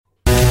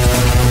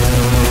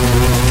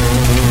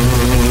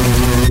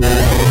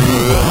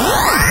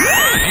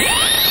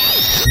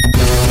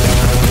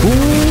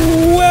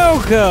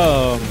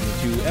Welcome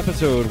to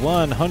episode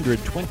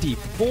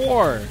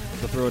 124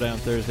 of the Throwdown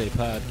Thursday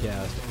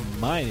podcast.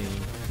 My name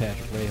is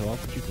Patrick Rahal,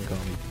 but you can call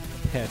me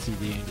Patsy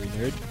the Angry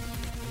Nerd.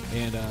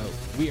 And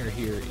we are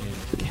here in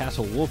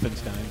Castle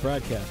Wolfenstein,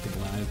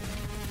 broadcasting live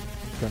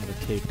in front of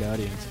a taped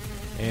audience.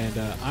 And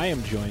I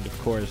am joined, of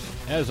course,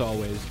 as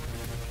always,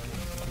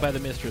 by the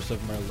Mistress of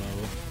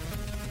Merlot,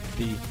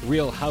 the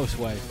Real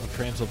Housewife of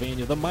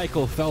Transylvania, the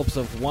Michael Phelps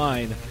of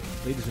wine.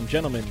 Ladies and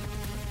gentlemen,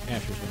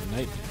 Ashes Van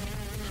Night.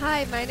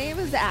 Hi, my name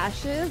is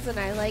Ashes, and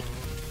I like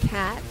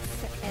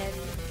cats and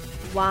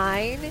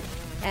wine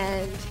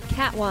and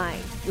cat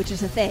wine, which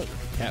is a thing.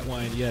 Cat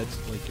wine, yeah,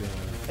 it's like...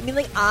 I mean,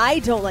 like, I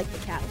don't like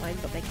the cat wine,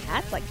 but my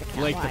cats like the cat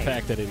wine. like the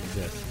fact that it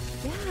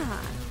exists. Yeah.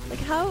 Like,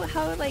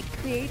 how like,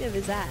 creative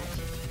is that?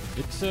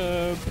 It's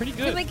pretty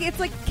good. I mean, like,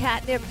 it's like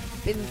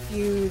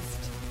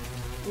catnip-infused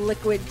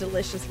liquid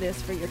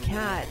deliciousness for your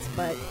cats,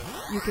 but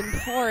you can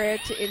pour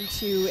it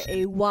into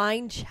a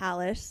wine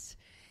chalice,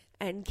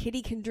 and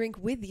Kitty can drink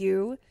with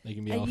you, They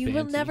can be and all you fancy.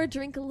 will never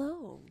drink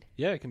alone.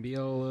 Yeah, it can be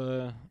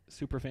all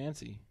super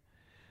fancy.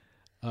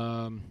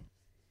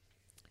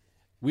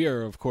 We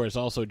are, of course,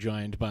 also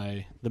joined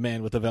by the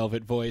man with the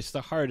velvet voice, the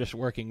hardest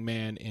working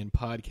man in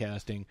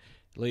podcasting.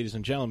 Ladies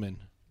and gentlemen,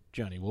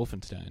 Johnny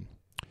Wolfenstein.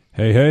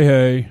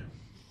 Hey.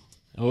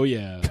 Oh,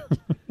 yeah.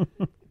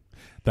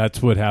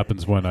 That's what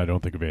happens when I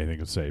don't think of anything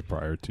to say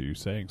prior to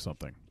saying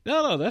something.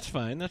 No, that's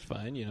fine. That's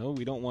fine. You know,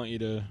 we don't want you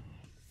to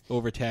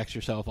overtax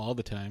yourself all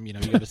the time. You know,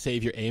 you got to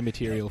save your A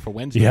material for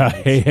Wednesday Yeah,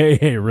 nights.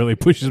 hey, really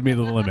pushes me to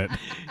the limit.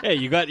 Hey,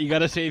 you got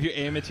to save your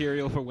A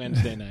material for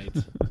Wednesday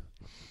nights.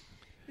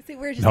 See,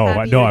 we're just No, happy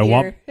I you're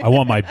want here. I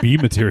want my B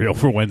material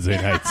for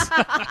Wednesday nights.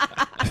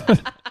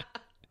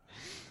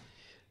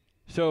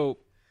 So,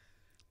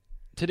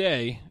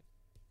 today,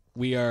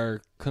 we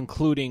are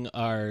concluding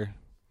our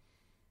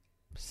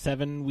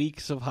 7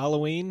 weeks of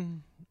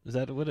Halloween. Is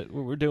that what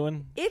we're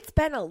doing? It's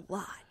been a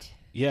lot.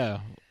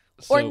 Yeah.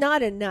 Or So,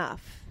 not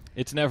enough.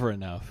 It's never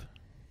enough.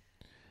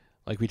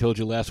 Like we told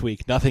you last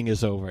week, nothing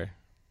is over.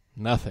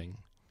 Nothing.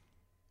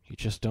 You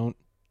just don't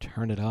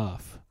turn it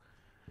off.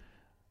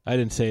 I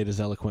didn't say it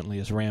as eloquently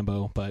as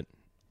Rambo, but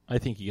I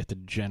think you get the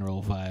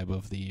general vibe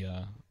of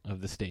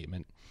the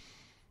statement.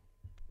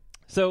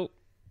 So,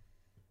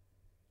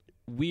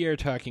 we are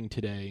talking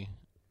today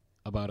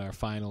about our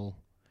final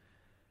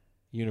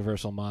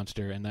Universal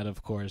monster, and that,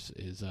 of course,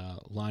 is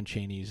Lon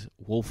Chaney's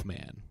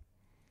Wolfman.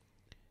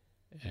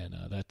 And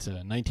that's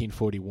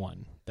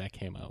 1941. That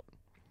came out.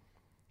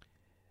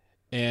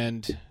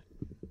 And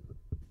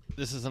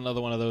this is another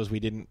one of those we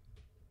didn't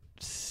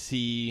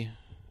see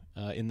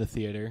in the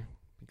theater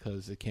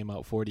because it came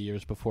out 40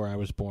 years before I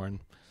was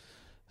born.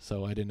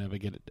 So I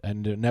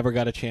never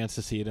got a chance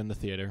to see it in the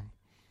theater.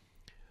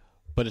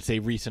 But it's a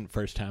recent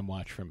first-time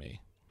watch for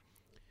me.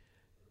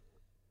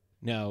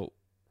 Now,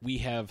 we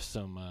have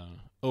some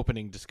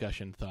opening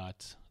discussion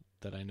thoughts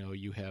that I know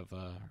you have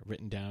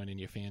written down in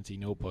your fancy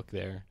notebook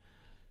there.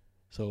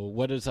 So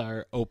what is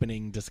our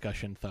opening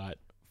discussion thought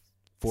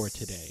for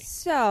today?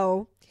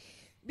 So,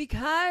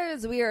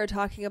 because we are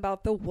talking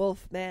about the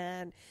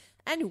Wolfman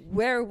and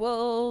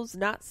werewolves,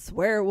 not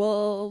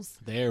swearwolves,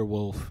 Their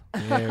wolf,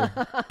 their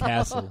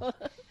castle.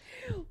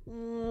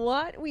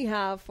 what we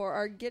have for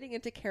our getting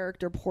into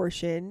character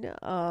portion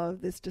of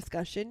this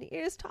discussion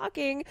is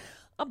talking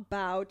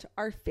about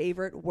our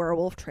favorite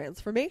werewolf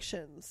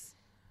transformations.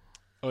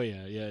 Oh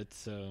yeah.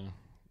 It's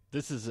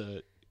this is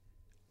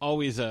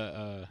always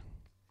a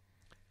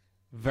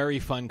very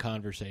fun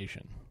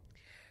conversation.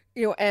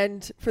 You know,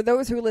 and for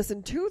those who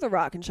listened to the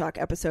Rock and Shock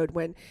episode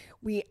when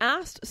we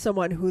asked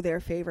someone who their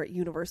favorite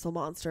Universal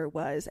monster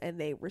was and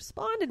they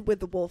responded with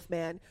the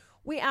Wolfman,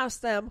 we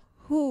asked them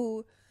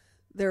who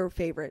their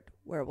favorite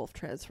werewolf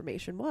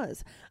transformation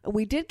was. And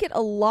we did get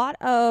a lot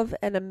of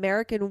an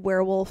American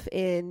Werewolf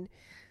in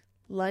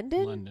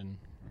London. London.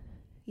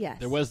 Yes.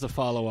 There was the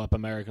follow-up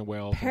American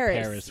Werewolf in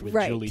Paris with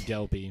right. Julie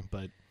Delpy,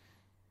 but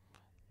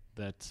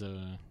that's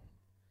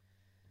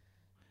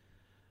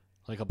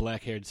like a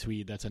black-haired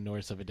Swede. That's a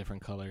Norse of a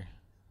different color.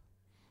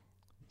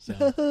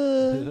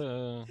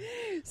 So,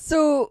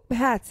 So,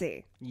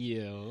 Patsy,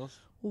 yes.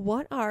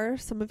 what are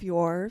some of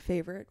your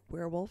favorite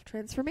werewolf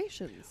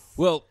transformations?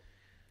 Well,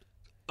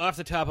 off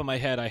the top of my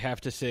head, I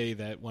have to say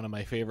that one of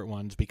my favorite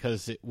ones,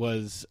 because it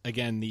was,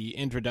 again, the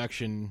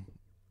introduction,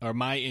 or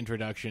my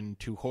introduction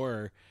to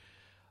horror,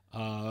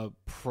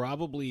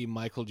 probably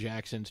Michael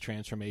Jackson's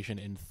transformation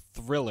in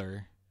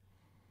Thriller,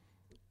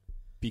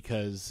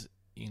 because,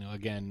 you know,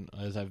 again,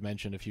 as I've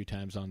mentioned a few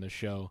times on this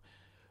show,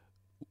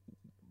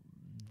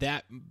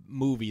 that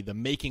movie, The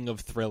Making of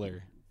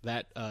Thriller,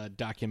 that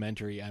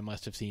documentary I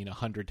must have seen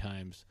 100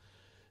 times.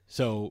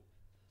 So,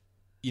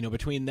 you know,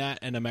 between that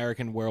and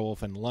American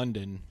Werewolf in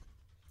London,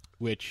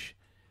 which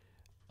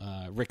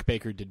Rick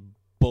Baker did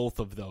both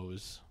of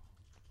those,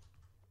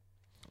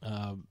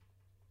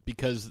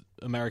 because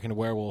American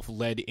Werewolf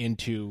led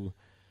into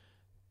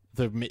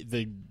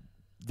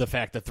the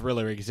fact that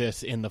Thriller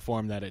exists in the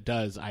form that it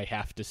does, I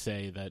have to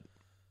say that,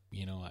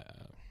 you know,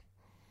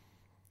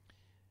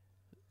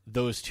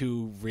 those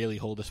two really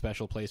hold a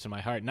special place in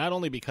my heart. Not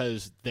only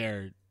because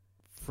they're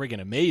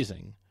friggin'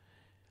 amazing,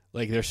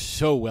 like they're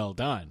so well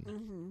done.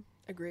 Mm-hmm.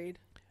 Agreed.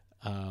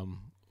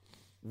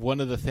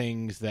 One of the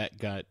things that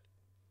got,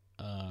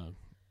 and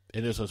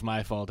this was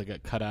my fault, it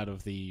got cut out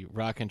of the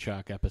Rock and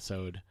Shock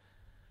episode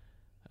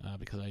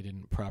because I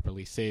didn't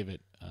properly save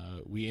it.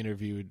 We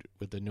interviewed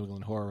with the New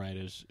England Horror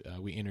Writers.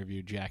 We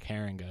interviewed Jack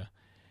Haringa,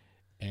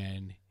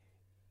 and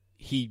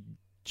he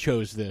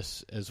chose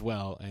this as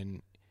well,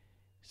 and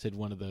said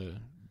one of the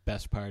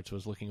best parts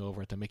was looking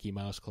over at the Mickey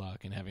Mouse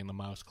clock and having the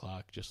mouse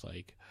clock just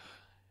like,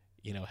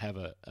 have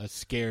a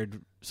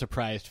scared,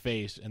 surprised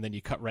face, and then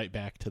you cut right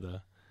back to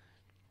the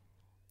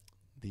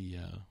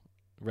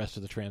rest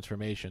of the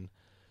transformation.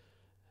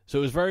 So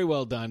it was very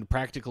well done.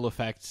 Practical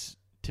effects,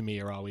 to me,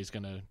 are always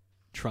going to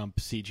trump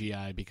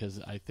CGI because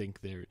I think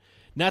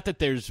not that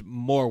there's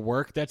more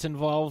work that's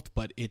involved,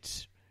 but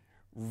it's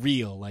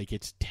real, like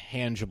it's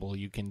tangible.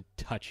 You can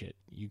touch it.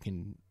 You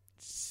can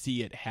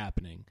see it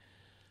happening.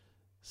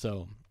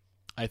 So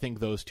I think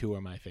those two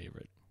are my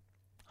favorite.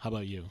 How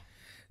about you?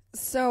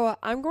 So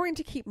I'm going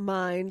to keep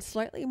mine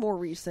slightly more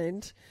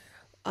recent.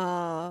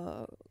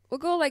 We'll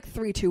go like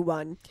 3, 2,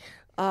 1.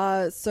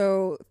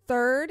 So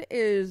third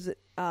is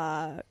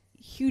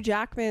Hugh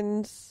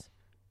Jackman's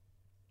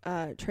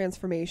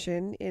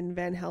transformation in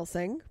Van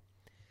Helsing.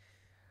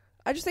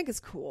 I just think it's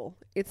cool.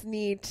 It's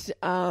neat.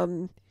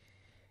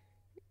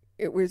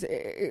 It's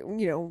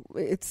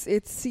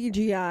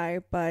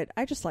CGI, but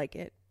I just like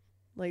it.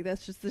 Like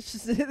that's just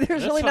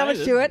there's really not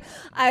much to it.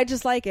 I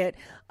just like it.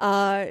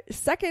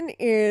 Second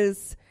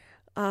is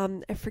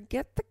I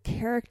forget the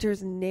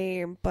character's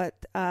name,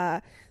 but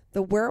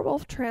the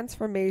werewolf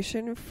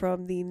transformation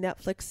from the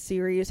Netflix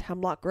series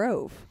Hemlock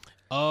Grove.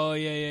 Oh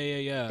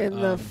yeah. In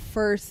the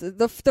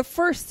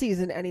first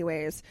season,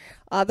 anyways.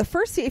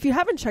 If you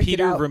haven't checked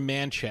Peter it out,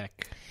 Romanchek.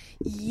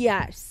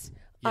 Yes.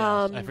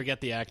 Yes, I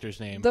forget the actor's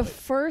name. The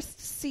first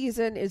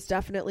season is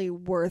definitely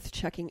worth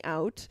checking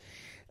out.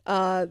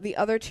 The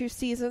other 2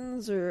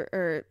 seasons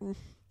are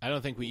I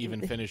don't think we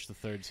even finished the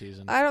 3rd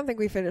season. I don't think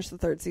we finished the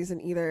 3rd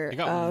season either. It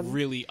got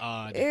really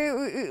odd.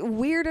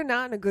 Weird and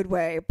not in a good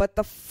way, but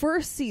the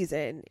first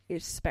season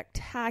is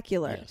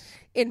spectacular, yes,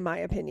 in my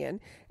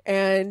opinion.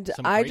 And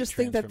I just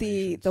think that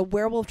the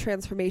werewolf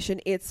transformation,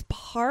 it's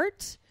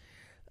part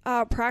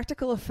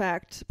practical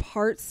effect,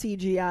 part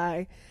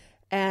CGI,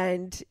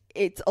 and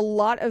it's a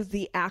lot of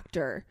the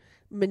actor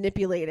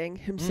manipulating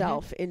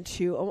himself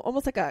into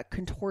almost like a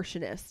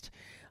contortionist.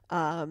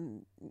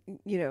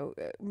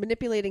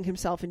 Manipulating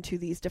himself into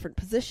these different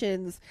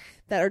positions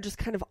that are just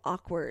kind of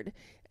awkward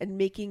and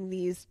making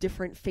these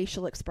different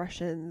facial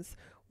expressions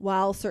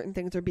while certain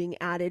things are being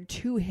added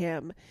to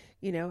him,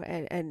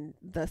 and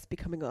thus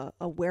becoming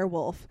a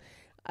werewolf.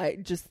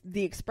 Just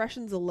the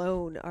expressions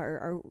alone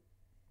are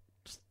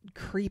just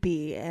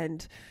creepy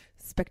and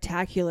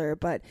spectacular.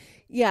 But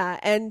yeah,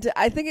 and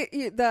I think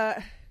this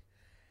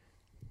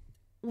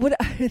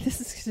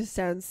is going to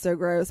sound so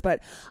gross,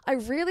 but I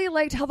really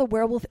liked how the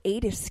werewolf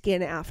ate his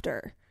skin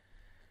after.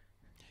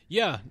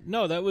 Yeah,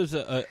 no, that was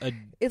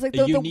it's like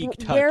a unique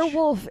touch.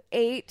 Werewolf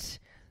ate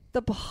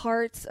the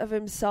parts of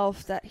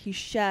himself that he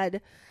shed.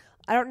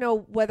 I don't know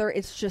whether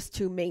it's just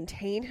to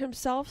maintain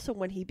himself, so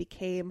when he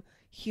became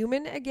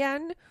human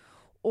again,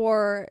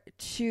 or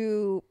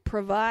to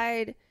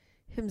provide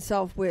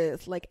himself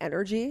with like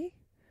energy.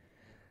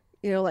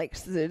 Like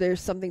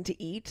there's something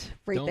to eat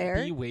there.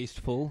 Don't be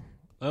wasteful.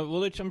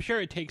 Well, I'm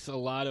sure it takes a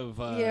lot of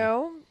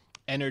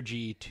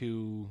energy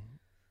to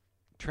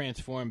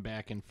transform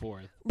back and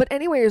forth. But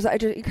anyways,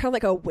 kind of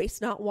like a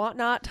waste not, want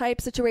not type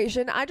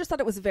situation. I just thought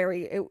it was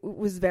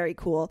very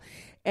cool.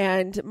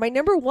 And my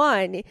number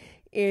 1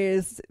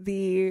 is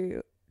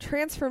the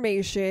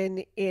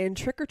transformation in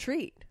Trick or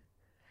Treat.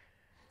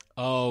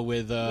 Oh,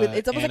 with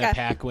it's almost Anna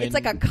Paquin. It's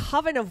like a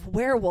coven of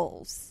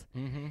werewolves,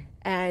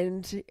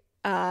 and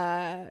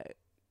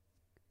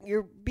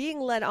you're being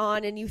led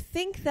on, and you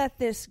think that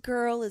this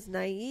girl is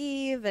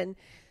naive and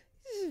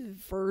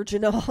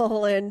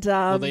virginal, and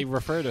they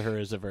refer to her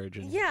as a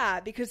virgin. Yeah,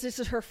 because this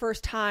is her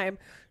first time,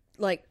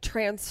 like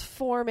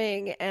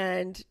transforming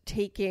and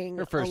taking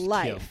her first a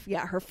life. Kill.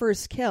 Yeah, her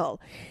first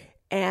kill.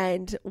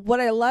 And what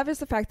I love is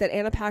the fact that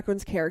Anna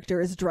Paquin's character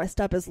is dressed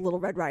up as Little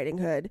Red Riding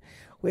Hood,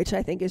 which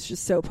I think is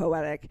just so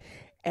poetic.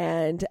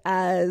 And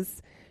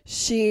as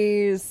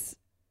she's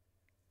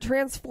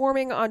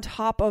transforming on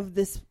top of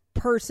this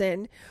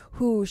person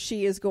who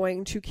she is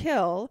going to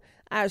kill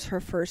as her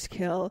first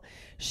kill,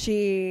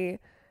 she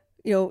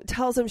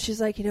tells him, she's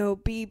like,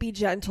 be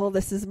gentle,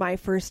 this is my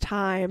first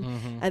time.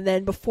 And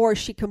then before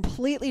she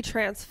completely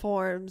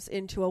transforms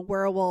into a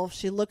werewolf,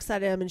 she looks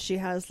at him and she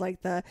has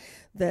like the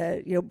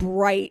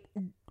bright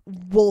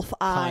wolf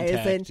eyes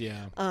and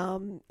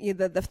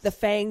the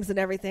fangs and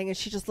everything, and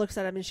she just looks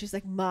at him and she's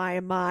like,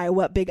 my,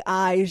 what big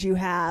eyes you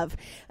have,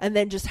 and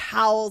then just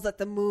howls at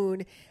the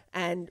moon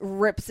and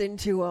rips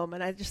into him.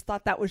 And I just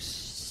thought that was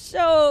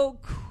so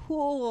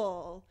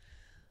cool.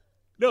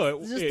 No,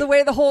 the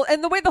way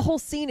the whole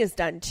scene is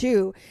done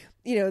too.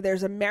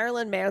 there's a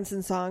Marilyn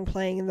Manson song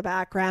playing in the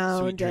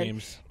background. Sweet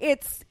Dreams.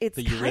 It's the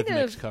kind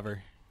Eurythmics of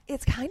cover.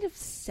 It's kind of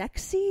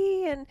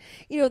sexy, and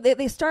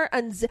they start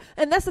and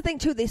that's the thing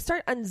too. They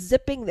start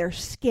unzipping their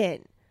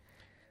skin.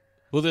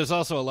 Well, there's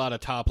also a lot of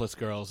topless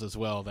girls as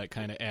well that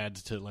kind of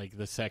adds to like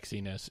the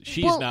sexiness.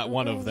 She's not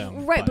one of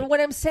them, right? But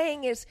what I'm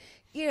saying is,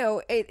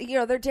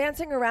 they're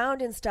dancing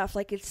around and stuff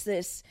like it's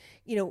this,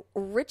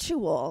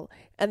 ritual,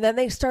 and then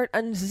they start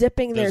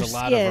unzipping their skin. There's a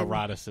lot of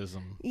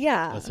eroticism,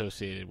 yeah,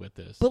 associated with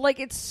this. But like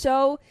it's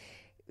so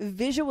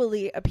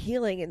visually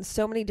appealing in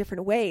so many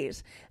different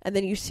ways, and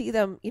then you see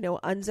them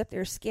unzip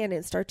their skin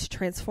and start to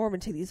transform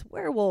into these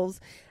werewolves.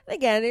 And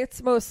again,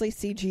 it's mostly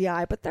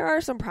CGI, but there are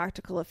some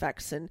practical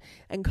effects and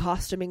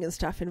costuming and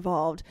stuff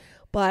involved,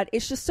 but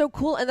it's just so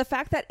cool. And the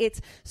fact that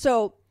it's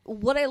so,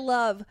 what I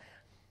love,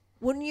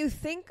 when you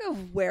think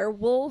of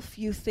werewolf,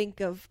 you think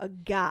of a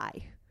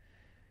guy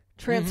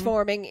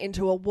transforming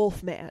into a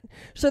wolf man.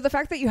 So the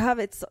fact that you have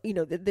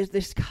there's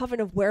this coven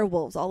of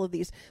werewolves, all of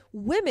these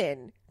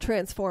women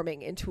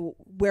transforming into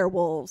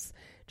werewolves,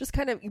 just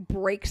kind of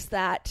breaks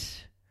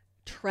that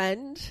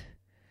trend.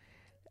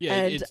 Yeah,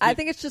 and I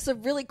think it's just a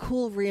really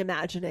cool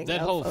reimagining.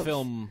 That whole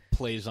film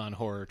plays on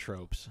horror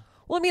tropes.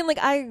 Well, I mean, like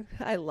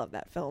I love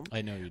that film.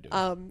 I know you do.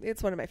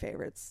 It's one of my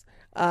favorites.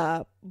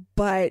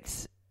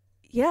 But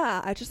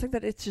yeah, I just think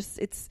that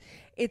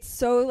it's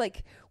so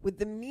like with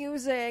the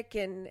music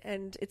and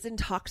it's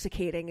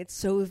intoxicating. It's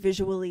so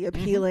visually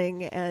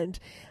appealing. And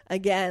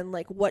again,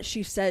 like what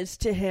she says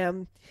to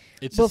him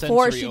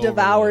before she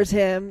devours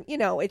him,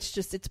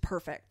 it's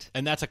perfect.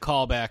 And that's a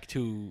callback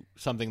to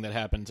something that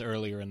happens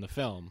earlier in the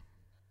film.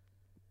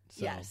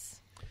 So.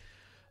 Yes.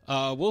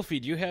 Wolfie,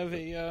 do you have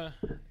a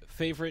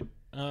favorite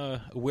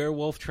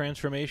werewolf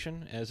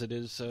transformation, as it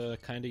is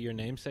kind of your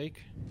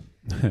namesake?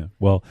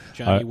 Well,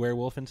 Johnny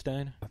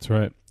Werewolfenstein. That's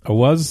right. I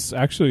was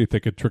actually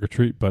thinking Trick or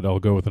Treat, but I'll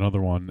go with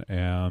another one.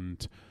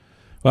 And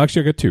well,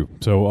 actually, I got two.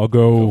 So I'll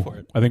go for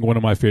it. I think one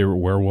of my favorite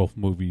werewolf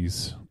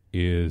movies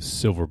is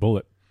Silver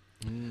Bullet,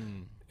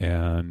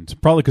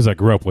 and probably because I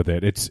grew up with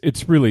it. It's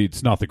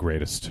not the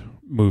greatest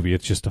movie.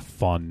 It's just a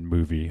fun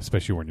movie,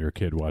 especially when you're a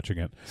kid watching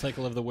it.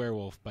 Cycle of the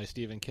Werewolf by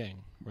Stephen King,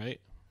 right?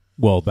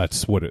 Well,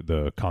 that's what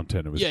the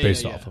content it was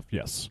based off of.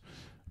 Yes.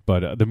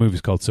 But the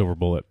movie's called Silver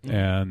Bullet,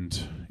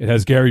 and it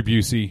has Gary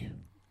Busey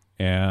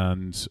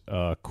and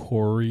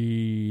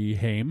Corey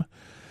Haim.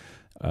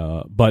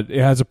 But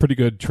it has a pretty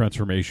good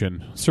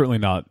transformation.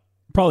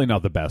 Probably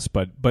not the best,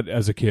 but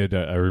as a kid,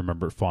 I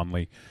remember it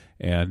fondly.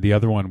 And the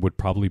other one would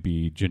probably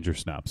be Ginger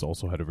Snaps.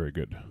 Also had a very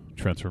good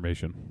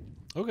transformation.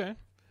 Okay.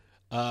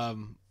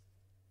 One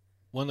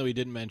that we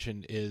didn't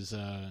mention is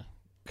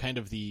kind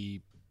of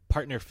the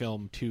partner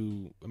film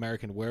to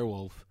American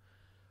Werewolf,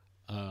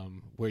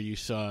 where you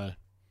saw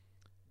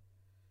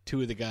two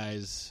of the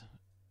guys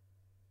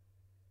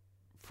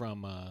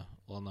from,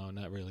 well, no,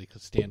 not really,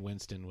 because Stan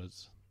Winston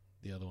was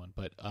the other one,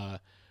 but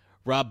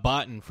Rob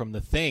Bottin from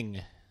The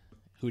Thing,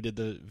 who did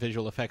the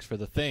visual effects for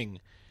The Thing,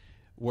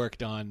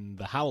 worked on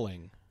The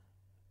Howling,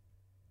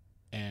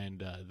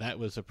 and that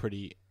was a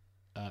pretty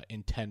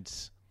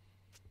intense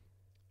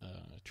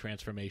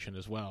transformation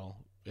as well.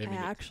 I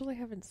actually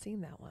haven't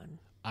seen that one.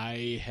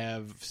 I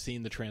have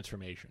seen the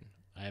transformation.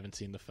 I haven't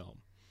seen the film.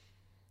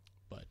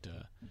 But,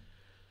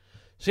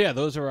 so yeah,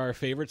 those are our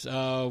favorites.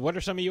 What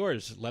are some of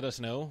yours? Let us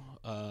know.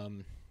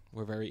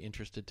 We're very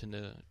interested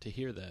to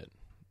hear that.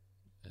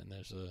 And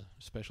there's a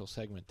special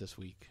segment this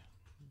week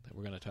that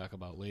we're going to talk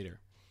about later.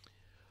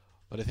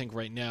 But I think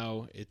right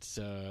now it's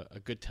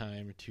a good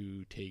time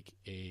to take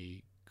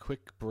a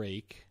quick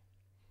break.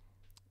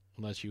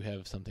 Unless you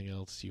have something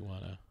else you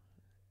want to...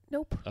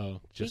 Nope. Oh,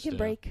 just we can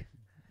break.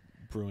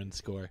 Bruin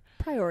score.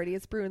 Priority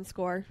is Bruin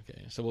score.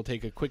 Okay, so we'll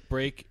take a quick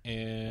break,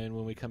 and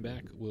when we come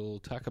back, we'll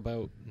talk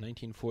about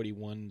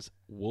 1941's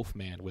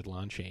Wolfman with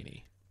Lon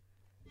Chaney.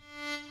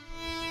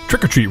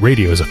 Trick or Treat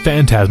Radio is a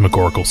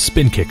phantasmagorical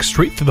spin kick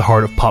straight through the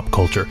heart of pop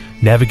culture,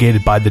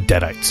 navigated by the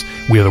Deadites.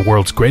 We are the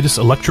world's greatest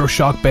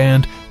electroshock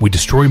band, we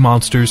destroy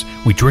monsters,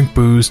 we drink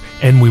booze,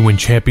 and we win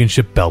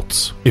championship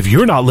belts. If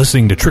you're not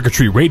listening to Trick or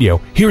Treat Radio,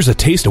 here's a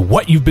taste of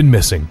what you've been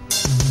missing.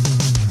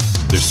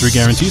 There's 3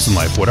 guarantees in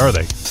life. What are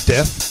they?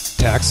 Death,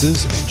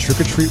 taxes, and Trick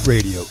or Treat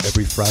Radio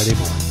every Friday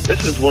morning.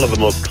 This is one of the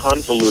most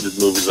convoluted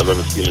movies I've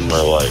ever seen in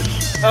my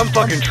life. I'm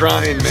fucking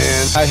trying,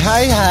 man.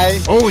 Hey.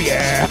 Oh,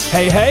 yeah.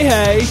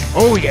 Hey.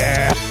 Oh,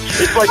 yeah.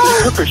 It's like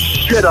you took a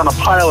shit on a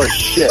pile of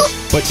shit.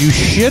 But you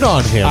shit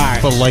on him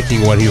for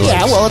liking what he likes.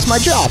 Yeah, well, it's my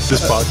job. This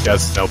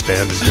podcast is now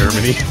banned in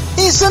Germany.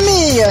 It's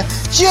me,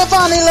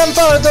 Giovanni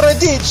Lombardo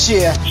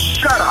Radici.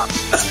 Shut up.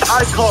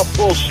 I call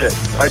bullshit.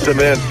 I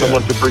demand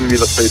someone to bring me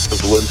the face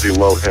of Lindsay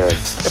Lohan.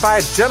 If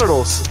I had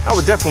genitals, I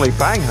would definitely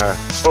bang her.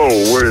 Oh,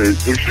 wait.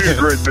 Is she a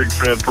great big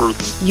fan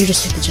person? You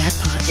just hit the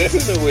jackpot. This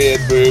is a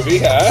weird movie,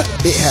 huh?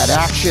 It had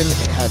action,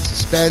 it had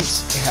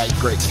suspense, it had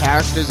great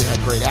characters, it had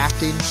great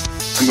acting.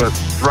 I'm going to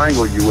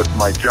strangle you with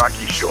my jockey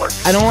Jersey Shore.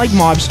 I don't like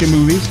mobster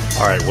movies.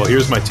 All right, well,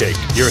 here's my take.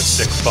 You're a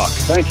sick fuck.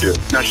 Thank you.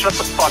 Now shut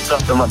the fuck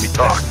up and let me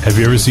talk. Have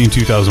you ever seen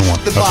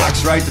 2001? The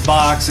box, right? The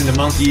box and the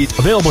monkey.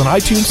 Available on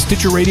iTunes,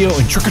 Stitcher Radio,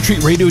 and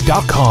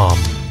TrickOrTreatRadio.com.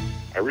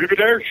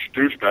 Arrivederci,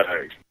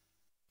 douchebags.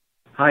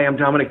 Hi, I'm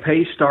Dominic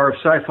Pace, star of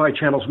Sci-Fi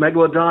Channel's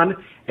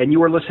Megalodon, and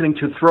you are listening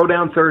to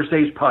Throwdown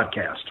Thursdays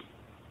podcast.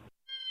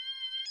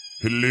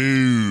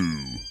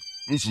 Hello,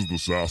 this is the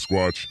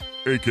Sasquatch,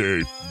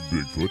 a.k.a.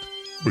 Bigfoot,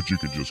 but you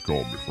can just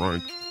call me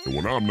Frank. And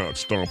when I'm not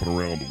stomping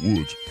around the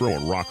woods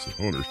throwing rocks at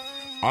hunters,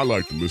 I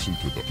like to listen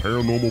to the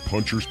Paranormal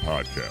Punchers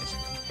podcast.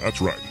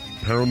 That's right,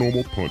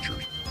 Paranormal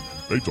Punchers.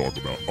 They talk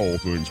about all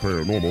things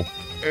paranormal,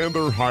 and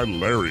they're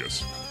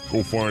hilarious.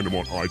 Go find them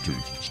on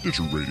iTunes,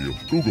 Stitcher Radio,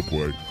 Google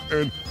Play,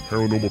 and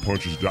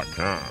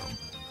ParanormalPunches.com.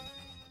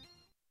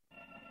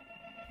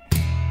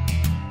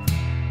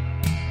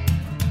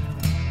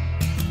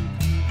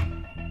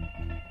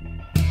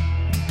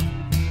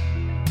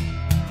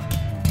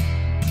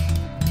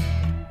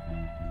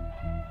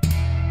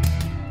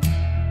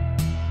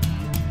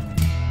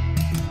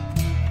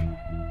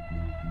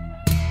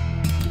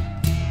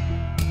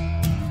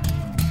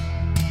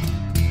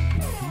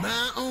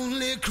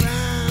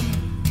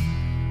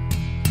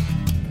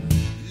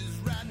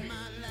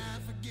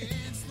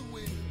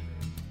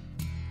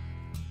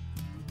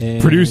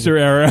 Producer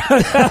error.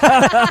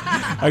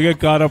 I got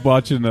caught up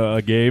watching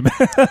a game.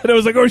 And I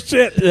was like, oh,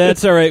 shit.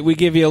 That's all right. We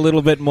give you a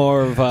little bit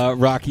more of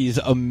Rocky's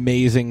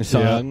amazing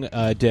song,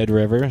 Dead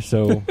River.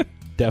 So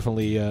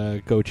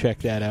definitely go check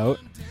that out.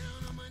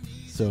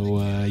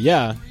 So,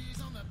 yeah,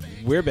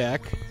 we're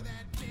back.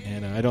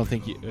 And I don't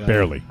think you...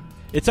 Barely.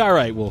 It's all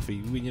right,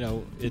 Wolfie.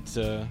 It's...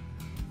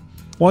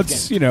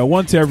 Once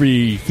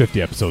every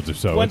 50 episodes or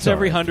so. Once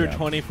every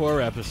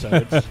 124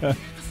 episodes.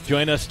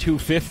 Join us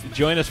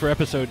for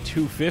episode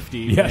 250.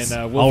 Yes,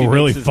 and I'll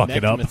really fuck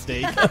it up.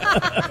 Mistake.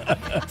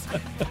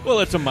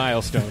 Well, it's a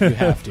milestone. You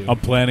have to. I'm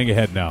planning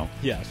ahead now.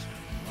 Yes.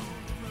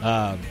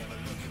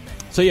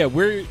 So yeah,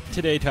 we're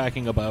today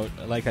talking about,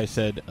 like I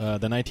said, the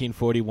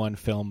 1941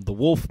 film The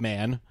Wolf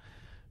Man,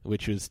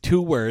 which was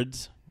 2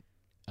 words,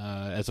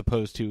 as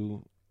opposed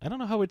to, I don't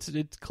know how it's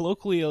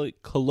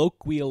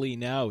colloquially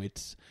now.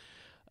 It's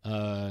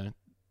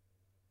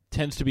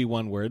tends to be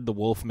 1 word, The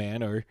Wolf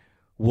Man or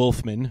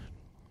Wolfman,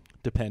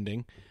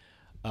 depending.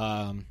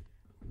 And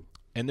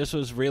this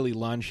was really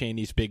Lon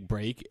Chaney's big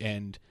break,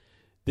 and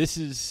this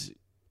is,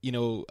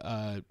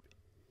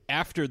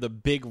 after the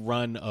big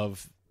run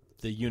of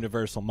the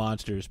Universal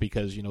monsters,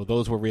 because,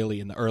 those were really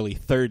in the early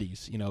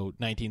 30s.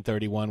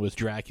 1931 was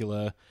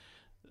Dracula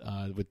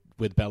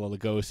with Bela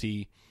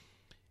Lugosi.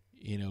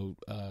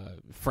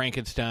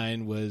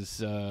 Frankenstein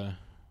was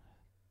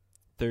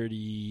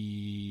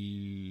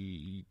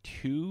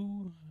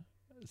 32.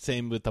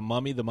 Same with The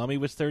Mummy. The Mummy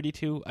was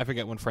 32. I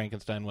forget when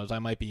Frankenstein was. I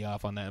might be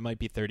off on that. It might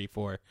be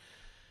 34.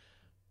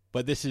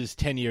 But this is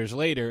 10 years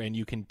later, and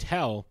you can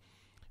tell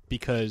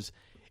because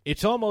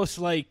it's almost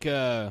like,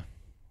 there's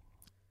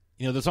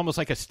almost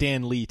like a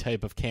Stan Lee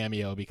type of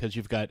cameo, because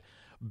you've got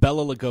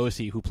Bela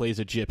Lugosi, who plays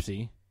a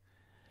gypsy,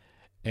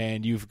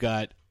 and you've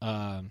got,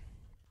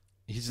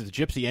 he's the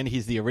gypsy and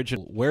he's the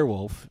original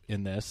werewolf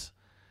in this.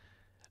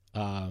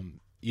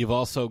 You've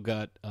also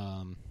got...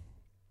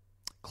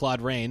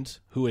 Claude Rains,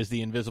 who is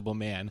the Invisible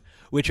Man,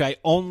 which I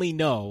only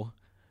know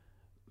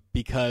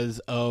because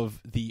of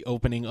the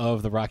opening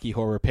of the Rocky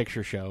Horror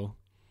Picture Show.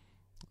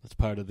 That's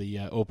part of the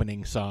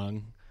opening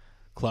song.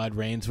 Claude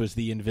Rains was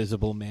the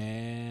Invisible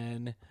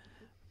Man.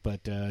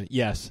 But,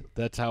 yes,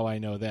 that's how I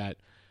know that.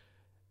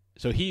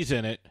 So he's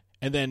in it.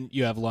 And then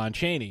you have Lon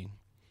Chaney.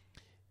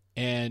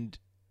 And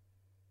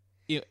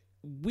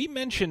we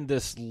mentioned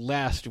this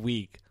last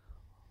week.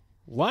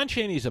 Lon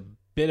Chaney's a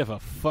bit of a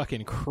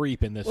fucking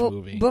creep in this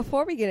movie.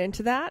 Before we get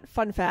into that,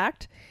 fun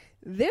fact,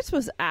 this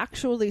was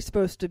actually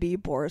supposed to be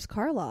Boris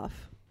Karloff.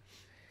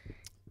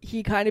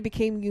 He kind of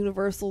became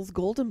Universal's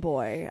golden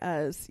boy,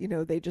 as,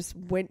 they just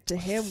went to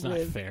him with...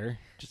 That's not fair.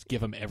 Just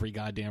give him every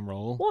goddamn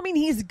role. Well, I mean,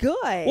 he's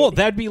good. Well,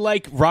 that'd be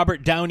like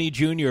Robert Downey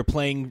Jr.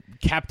 playing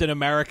Captain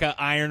America,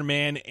 Iron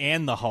Man,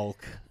 and the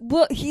Hulk.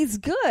 Well, he's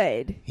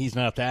good. He's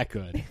not that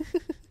good.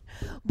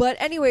 But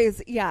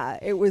anyways, yeah,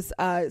 it was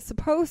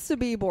supposed to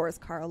be Boris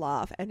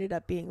Karloff, ended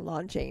up being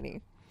Lon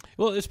Chaney.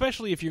 Well,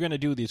 especially if you're going to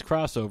do these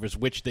crossovers,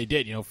 which they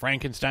did.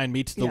 Frankenstein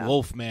meets the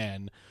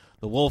Wolfman.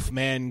 The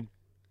Wolfman,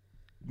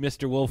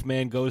 Mr.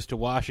 Wolfman goes to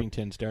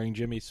Washington, starring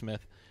Jimmy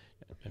Smith.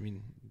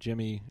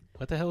 Jimmy,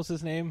 what the hell is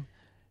his name?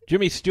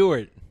 Jimmy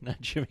Stewart,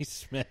 not Jimmy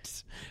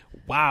Smith.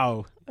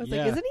 Wow. I was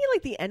like, isn't he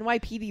like the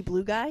NYPD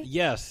blue guy?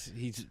 Yes,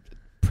 he's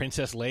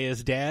Princess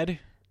Leia's dad.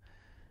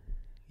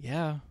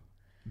 Yeah.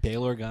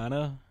 Bail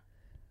Organa.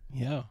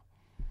 Yeah.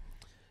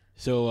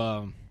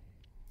 So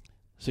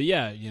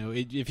yeah,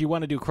 if you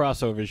want to do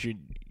crossovers,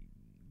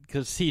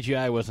 because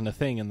CGI wasn't a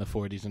thing in the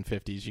 40s and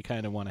 50s, you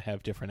kind of want to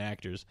have different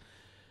actors,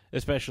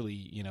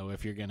 especially,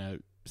 if you're going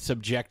to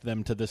subject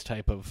them to this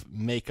type of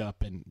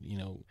makeup and,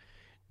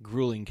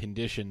 grueling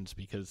conditions,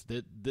 because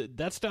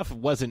that stuff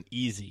wasn't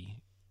easy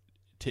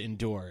to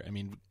endure.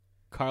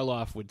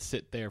 Karloff would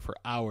sit there for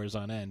hours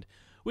on end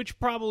which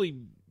probably,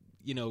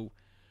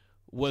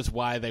 was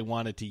why they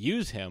wanted to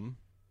use him,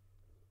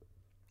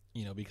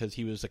 because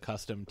he was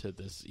accustomed to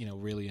this,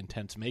 really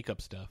intense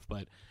makeup stuff.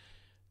 But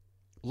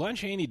Lon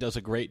Chaney does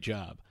a great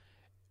job.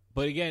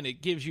 But again,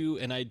 it gives you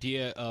an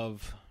idea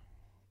of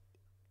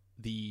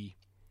the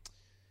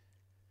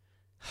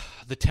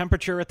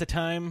temperature at the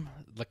time,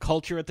 the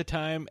culture at the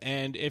time,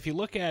 and if you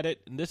look at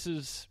it, this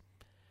is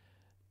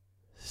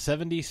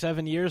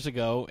 77 years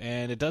ago,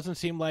 and it doesn't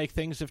seem like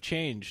things have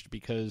changed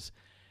because,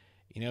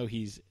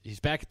 he's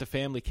back at the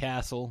family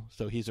castle,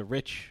 so he's a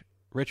rich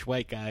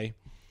white guy,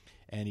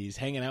 and he's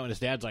hanging out, and his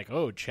dad's like,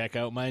 oh, check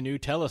out my new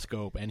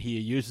telescope, and he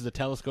uses the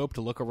telescope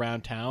to look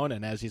around town,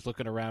 and as he's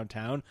looking around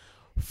town,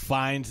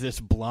 finds this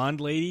blonde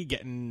lady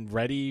getting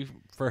ready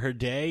for her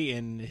day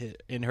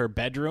in her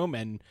bedroom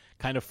and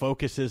kind of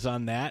focuses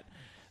on that,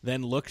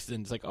 then looks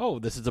and it's like, oh,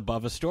 this is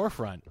above a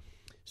storefront.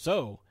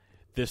 So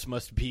this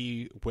must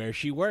be where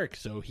she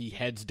works. So he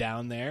heads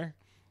down there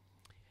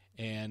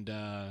and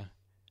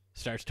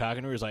starts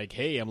talking to her. He's like,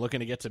 hey, I'm looking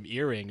to get some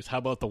earrings. How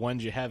about the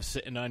ones you have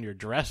sitting on your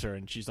dresser?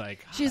 And she's like,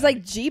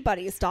 gee,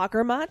 buddy,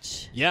 stalker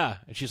much? Yeah.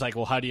 And she's like,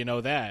 well, how do you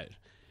know that?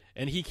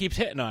 And he keeps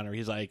hitting on her.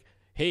 He's like,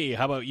 hey,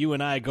 how about you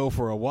and I go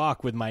for a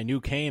walk with my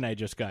new cane I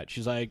just got?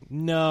 She's like,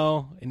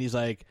 no. And he's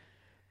like,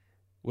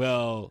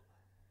 well,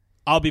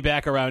 I'll be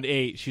back around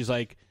 8. She's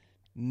like,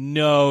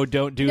 no,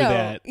 don't do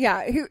that.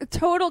 Yeah,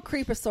 total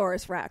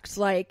creeposaurus rex.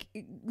 Like,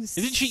 and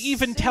then she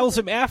even tells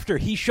him after.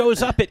 He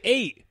shows up at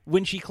 8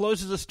 when she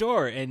closes the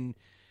store, and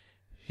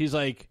she's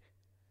like,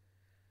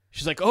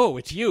 oh,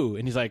 it's you.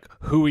 And he's like,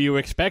 who are you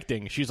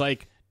expecting? She's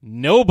like,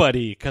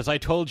 nobody, because I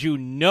told you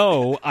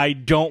no, I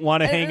don't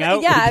want to hang out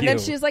with you. Yeah, and then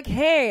she's like,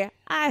 hey,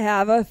 I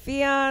have a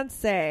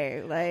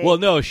fiance. Like, well,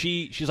 no,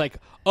 she's like,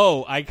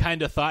 oh, I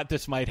kind of thought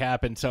this might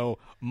happen, so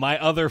my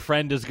other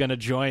friend is going to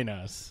join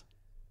us.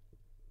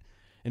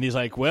 And he's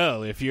like,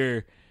 well, if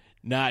you're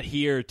not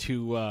here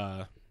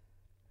to,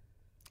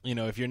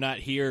 if you're not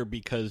here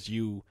because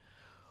you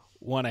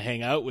want to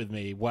hang out with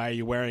me, why are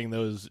you wearing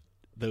those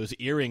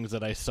earrings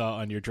that I saw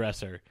on your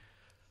dresser?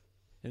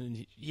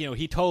 And,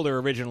 he told her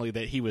originally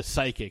that he was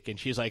psychic, and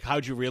she's like,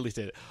 how'd you really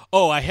say it?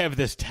 Oh, I have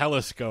this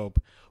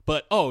telescope,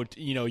 but,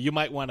 you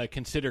might want to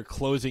consider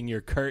closing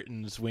your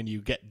curtains when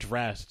you get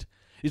dressed.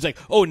 He's like,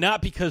 oh,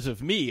 not because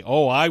of me.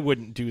 Oh, I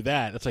wouldn't do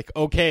that. It's like,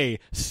 okay,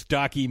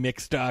 Stocky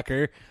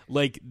McStalker.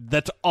 Like,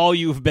 that's all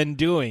you've been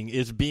doing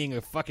is being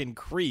a fucking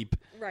creep.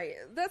 Right.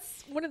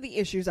 That's one of the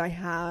issues I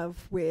have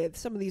with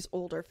some of these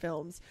older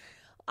films.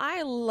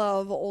 I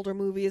love older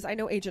movies. I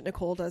know Agent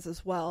Nicole does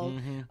as well.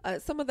 Mm-hmm.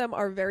 Some of them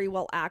are very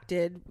well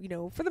acted,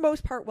 for the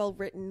most part, well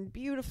written,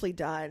 beautifully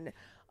done,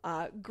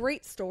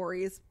 great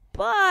stories,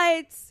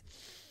 but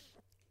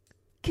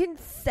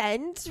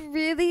consent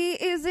really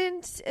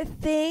isn't a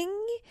thing.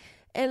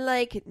 And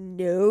like,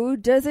 no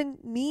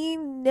doesn't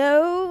mean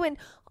no. And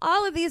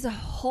all of these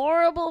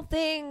horrible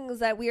things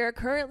that we are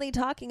currently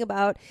talking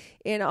about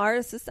in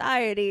our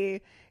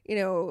society,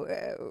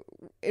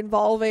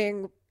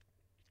 involving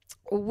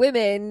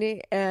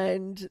women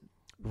and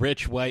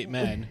rich white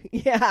men.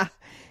 Yeah.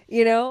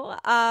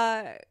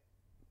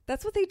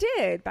 That's what they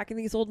did back in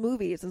these old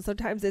movies. And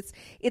sometimes it's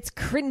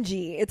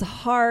cringy. It's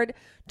hard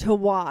to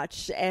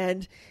watch.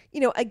 And,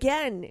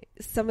 again,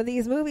 some of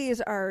these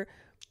movies are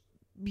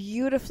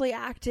beautifully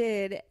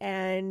acted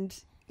and,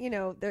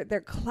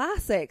 they're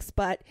classics,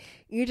 but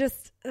you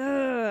just,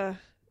 it's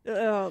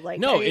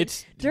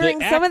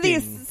during some of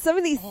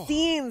these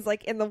scenes,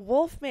 like in the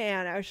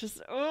Wolfman, I was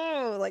just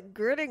like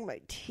gritting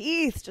my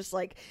teeth, just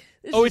like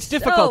it's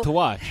difficult to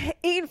watch,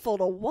 painful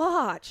to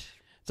watch.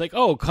 It's like,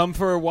 oh, come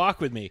for a walk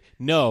with me.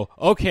 No,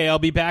 okay, I'll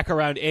be back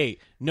around 8.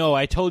 No,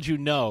 I told you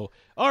no.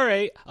 All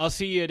right, I'll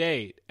see you at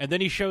 8. And then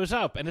he shows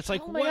up, and it's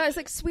like, oh my God, it's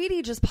like,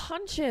 sweetie, just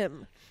punch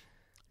him.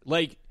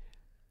 Like,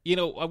 we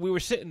were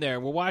sitting there,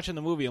 we're watching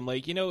the movie. I'm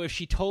like, if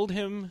she told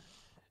him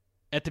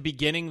at the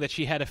beginning that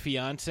she had a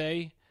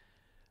fiance,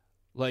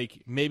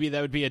 like, maybe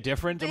that would be a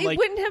difference. It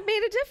wouldn't have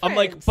made a difference. I'm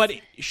like, but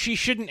she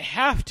shouldn't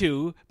have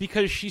to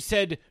because she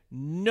said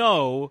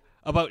no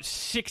about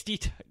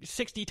 60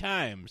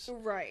 times.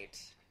 Right.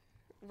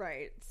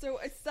 So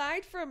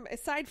aside from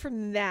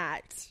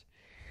that,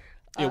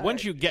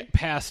 once you get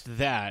past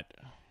that,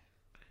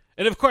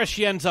 and of course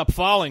she ends up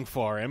falling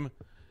for him,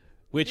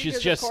 which is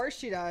just, of course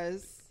she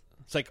does.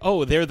 It's like,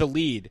 oh, they're the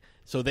lead,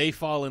 so they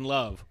fall in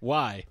love.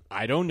 Why?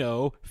 I don't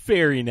know.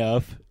 Fair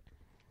enough.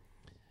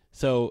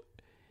 So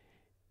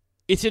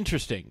it's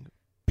interesting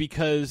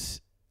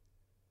because,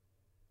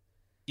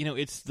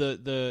 it's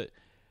the.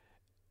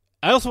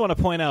 I also want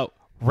to point out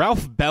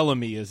Ralph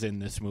Bellamy is in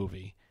this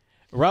movie.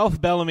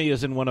 Ralph Bellamy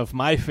is in one of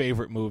my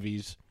favorite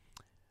movies,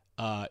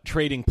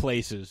 Trading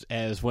Places,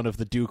 as one of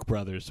the Duke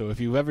brothers. So if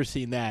you've ever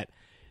seen that,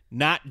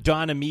 not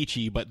Don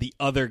Amici, but the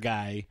other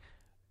guy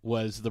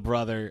was the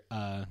brother,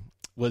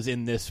 was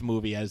in this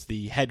movie as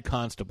the head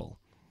constable.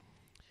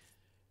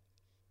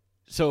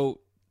 So,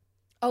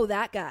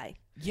 that guy.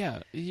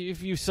 Yeah,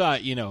 if you saw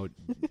it,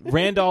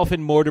 Randolph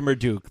and Mortimer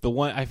Duke, the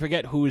one, I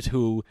forget who's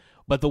who,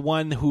 but the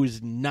one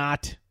who's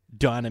not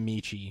Don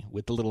Amici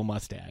with the little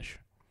mustache.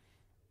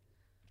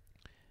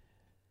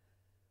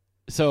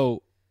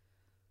 So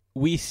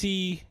we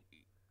see,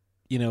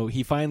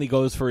 he finally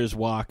goes for his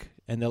walk,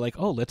 and they're like,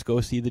 oh, let's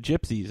go see the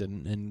gypsies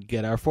and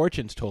get our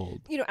fortunes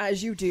told.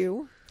 As you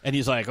do. And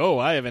he's like, oh,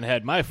 I haven't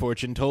had my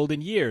fortune told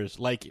in years.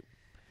 Like,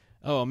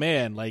 oh,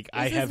 man,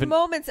 I haven't...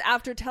 moments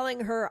after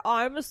telling her,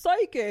 I'm a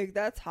psychic.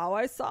 That's how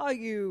I saw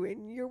you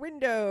in your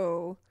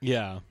window.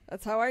 Yeah.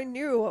 That's how I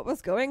knew what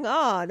was going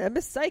on. I'm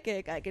a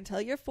psychic. I can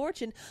tell your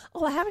fortune.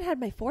 Oh, I haven't had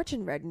my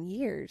fortune read in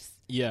years.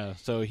 Yeah,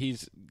 so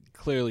he's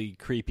clearly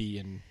creepy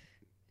and,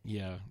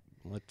 yeah.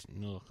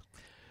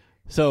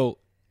 So,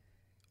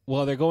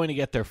 while they're going to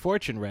get their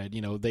fortune read,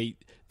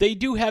 they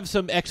do have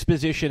some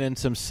exposition and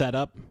some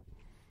setup.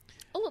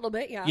 A little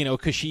bit, yeah.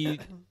 Because she,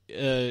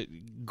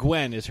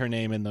 Gwen is her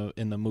name in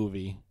the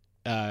movie,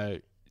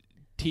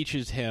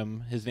 teaches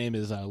him, his name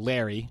is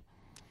Larry,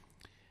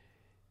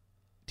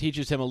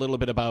 teaches him a little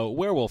bit about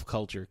werewolf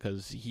culture,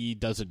 because he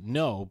doesn't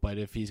know, but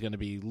if he's going to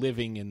be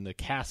living in the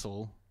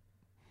castle,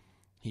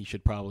 he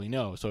should probably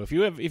know. So if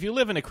you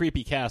live in a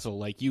creepy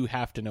castle, you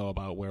have to know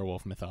about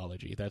werewolf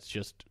mythology. That's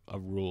just a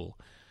rule.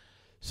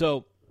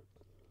 So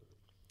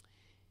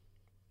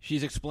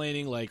she's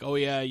explaining, oh,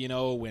 yeah,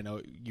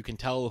 when you can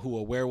tell who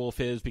a werewolf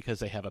is because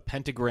they have a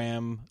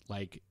pentagram,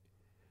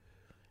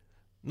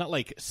 not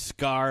like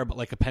scar, but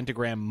like a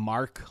pentagram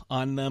mark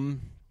on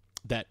them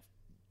that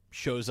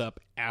shows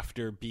up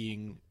after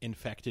being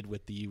infected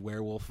with the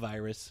werewolf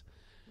virus.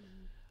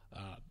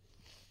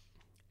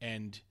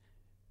 And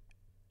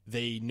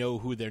they know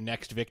who their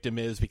next victim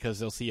is because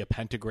they'll see a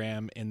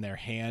pentagram in their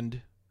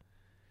hand.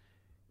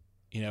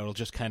 It'll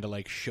just kind of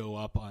show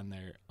up on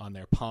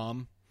their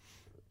palm.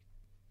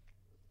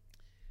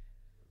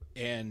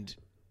 And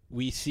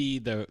we see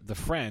the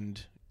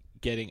friend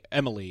getting,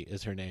 Emily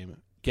is her name,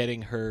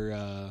 getting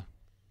her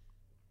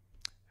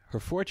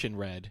fortune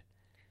read,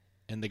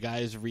 and the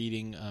guy's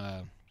reading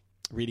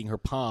her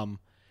palm,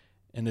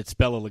 and it's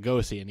Bela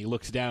Lugosi, and he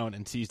looks down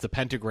and sees the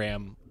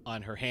pentagram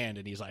on her hand,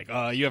 and he's like,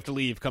 "Oh, you have to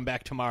leave. Come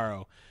back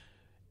tomorrow."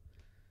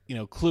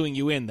 Cluing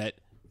you in that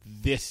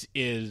this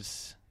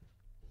is,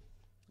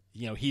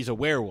 he's a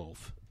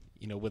werewolf.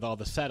 With all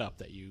the setup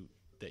that you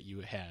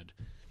had.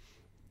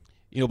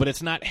 But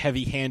it's not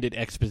heavy-handed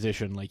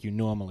exposition like you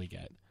normally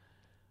get.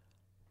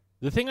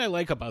 The thing I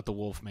like about the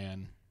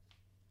Wolfman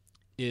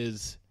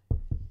is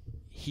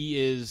he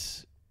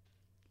is,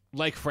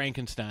 like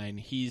Frankenstein,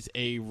 he's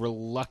a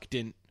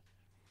reluctant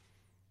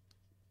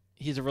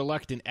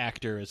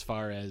actor as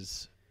far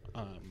as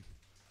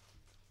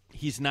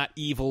he's not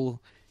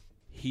evil,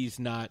 he's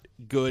not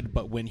good,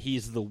 but when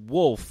he's the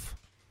wolf,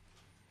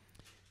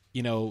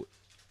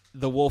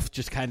 the wolf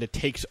just kind of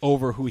takes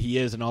over who he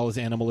is and all his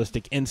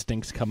animalistic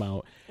instincts come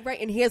out. Right,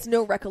 and he has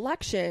no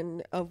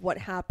recollection of what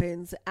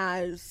happens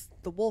as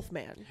the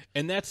Wolfman.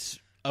 And that's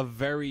a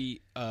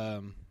very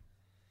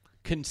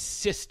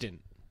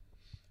consistent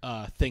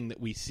thing that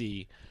we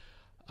see.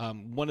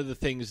 One of the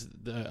things,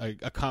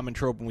 a common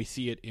trope when we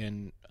see it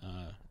in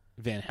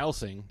Van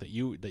Helsing that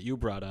you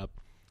brought up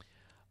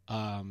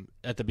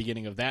at the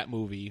beginning of that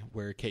movie,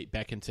 where Kate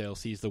Beckinsale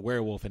sees the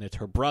werewolf and it's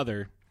her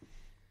brother.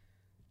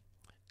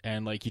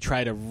 And, you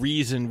try to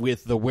reason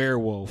with the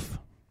werewolf.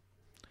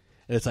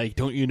 And it's like,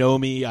 don't you know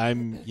me?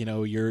 I'm,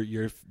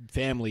 your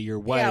family, your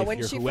wife, yeah, when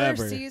your she whoever.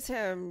 first sees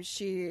him,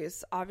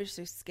 she's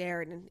obviously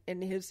scared.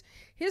 And his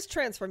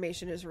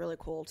transformation is really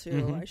cool, too.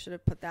 Mm-hmm. I should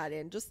have put that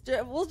in.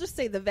 We'll just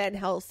say the Van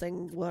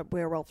Helsing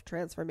werewolf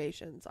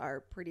transformations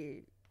are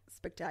pretty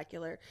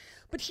spectacular.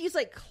 But he's,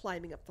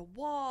 climbing up the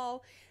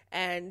wall.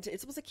 And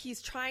it's almost like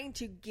he's trying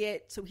to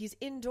so he's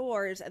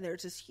indoors and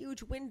there's this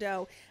huge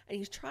window and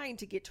he's trying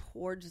to get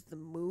towards the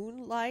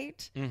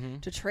moonlight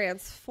to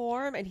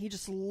transform. And he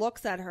just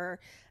looks at her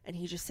and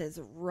he just says,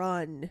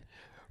 run.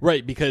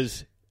 Right.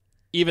 Because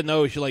even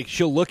though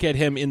she'll look at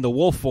him in the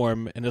wolf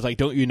form and it's like,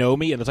 don't you know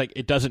me? And it's like,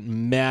 it doesn't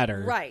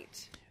matter.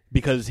 Right.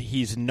 Because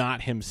he's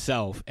not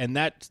himself. And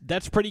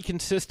that's pretty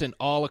consistent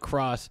all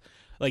across,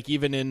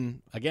 even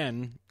in,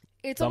 again,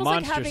 the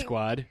Monster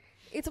Squad.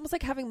 It's almost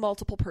like having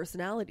multiple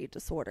personality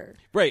disorder.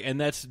 Right, and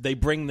they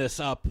bring this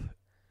up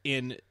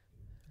in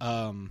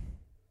the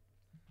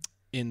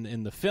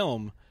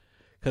film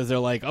because they're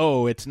like,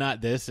 oh, it's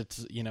not this.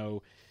 It's,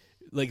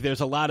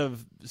 there's a lot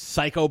of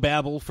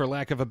psychobabble, for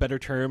lack of a better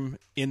term,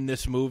 in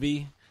this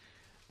movie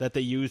that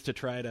they use to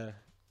try to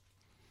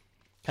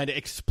kind of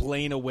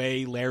explain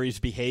away Larry's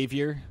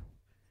behavior.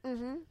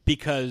 Mm-hmm.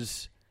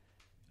 Because,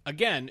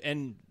 again,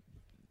 and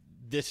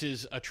this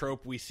is a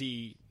trope we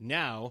see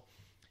now,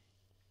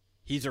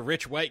 he's a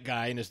rich white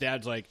guy, and his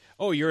dad's like,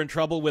 oh, you're in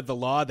trouble with the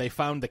law? They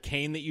found the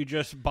cane that you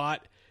just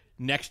bought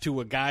next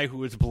to a guy who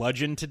was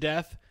bludgeoned to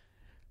death?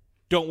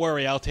 Don't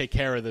worry, I'll take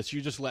care of this.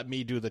 You just let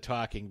me do the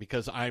talking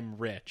because I'm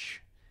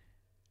rich,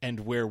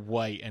 and we're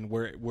white, and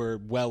we're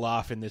well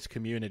off in this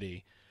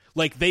community.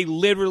 They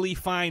literally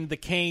find the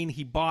cane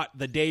he bought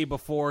the day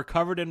before,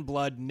 covered in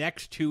blood,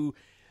 next to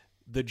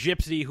the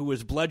gypsy who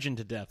was bludgeoned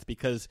to death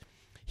because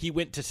he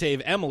went to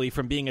save Emily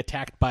from being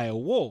attacked by a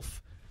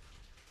wolf.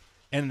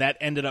 And that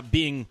ended up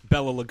being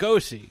Bela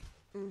Lugosi.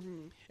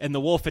 Mm-hmm. And the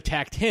wolf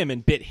attacked him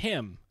and bit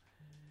him.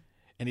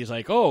 And he's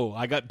like, oh,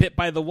 I got bit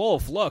by the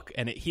wolf, look.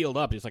 And it healed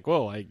up. He's like,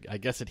 whoa, I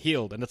guess it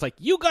healed. And it's like,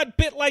 you got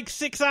bit like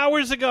 6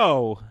 hours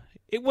ago.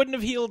 It wouldn't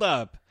have healed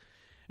up.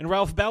 And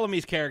Ralph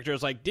Bellamy's character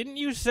is like, didn't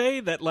you say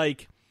that,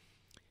 like,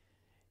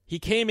 he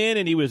came in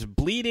and he was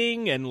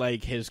bleeding and,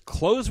 like, his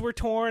clothes were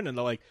torn? And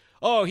they're like,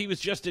 oh, he was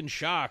just in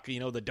shock. You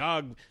know, the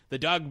dog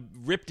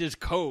ripped his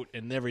coat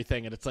and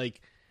everything. And it's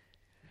like,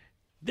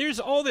 there's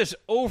all this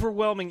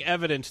overwhelming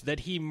evidence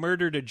that he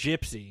murdered a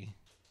gypsy.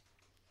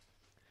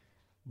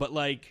 But,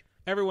 like,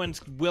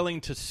 everyone's willing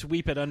to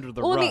sweep it under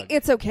the rug. I mean,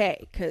 it's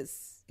okay,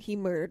 because he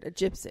murdered a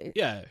gypsy.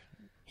 Yeah.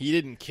 He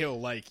didn't kill,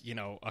 like, you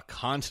know, a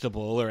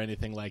constable or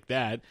anything like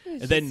that.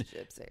 It's and then a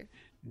gypsy.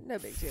 No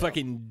big deal.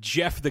 Fucking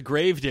Jeff the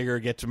Gravedigger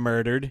gets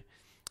murdered.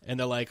 And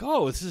they're like,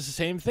 oh, this is the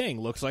same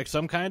thing. Looks like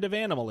some kind of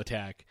animal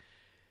attack.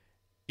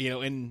 You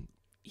know, and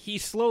he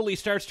slowly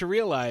starts to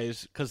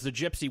realize, because the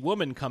gypsy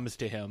woman comes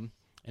to him,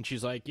 and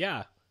she's like,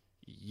 yeah,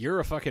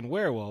 you're a fucking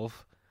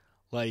werewolf.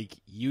 Like,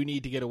 you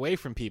need to get away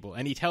from people.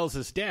 And he tells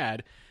his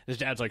dad's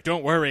like,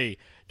 don't worry,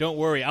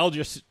 I'll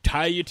just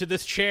tie you to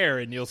this chair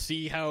and you'll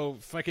see how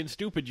fucking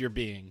stupid you're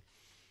being.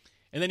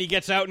 And then he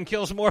gets out and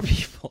kills more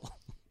people.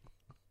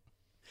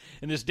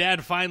 And his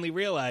dad finally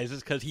realizes,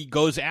 because he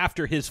goes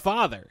after his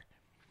father.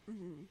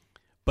 Mm-hmm.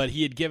 But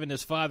he had given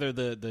his father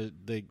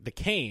the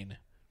cane,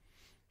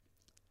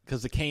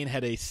 because the cane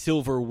had a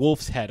silver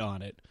wolf's head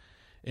on it.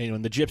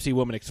 And the gypsy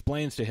woman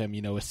explains to him,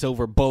 you know, a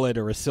silver bullet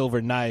or a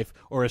silver knife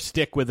or a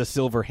stick with a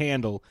silver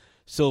handle.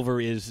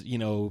 Silver is, you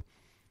know,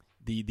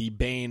 the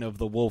bane of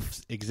the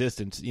wolf's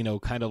existence, you know,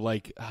 kind of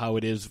like how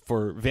it is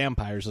for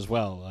vampires as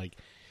well. Like,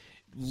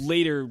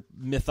 later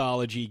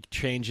mythology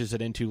changes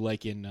it into,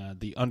 like in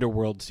the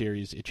Underworld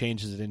series, it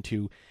changes it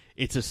into,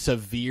 it's a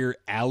severe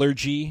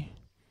allergy.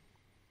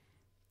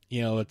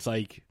 You know, it's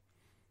like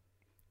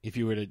if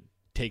you were to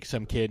take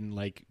some kid and,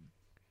 like,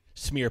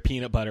 smear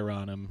peanut butter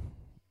on him.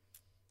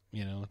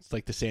 You know, it's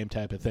like the same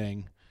type of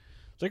thing.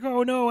 It's like,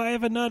 oh, no, I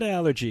have a nut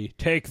allergy.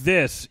 Take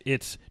this.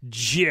 It's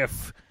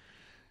Jif.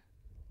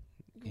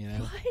 You know?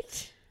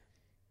 What?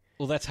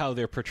 Well, that's how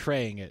they're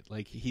portraying it.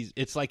 Like,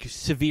 it's like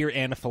severe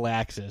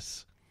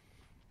anaphylaxis.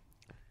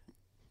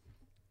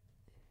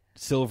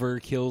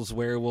 Silver kills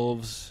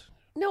werewolves.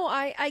 No,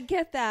 I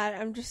get that.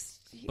 I'm just...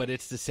 But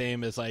it's the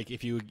same as, like,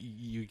 if you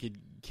could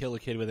kill a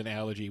kid with an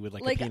allergy with,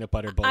 like a peanut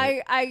butter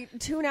bullet. I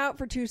tune out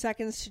for 2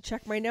 seconds to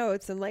check my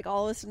notes, and, like,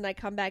 all of a sudden I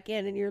come back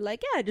in, and you're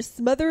like, yeah, just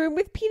smother him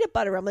with peanut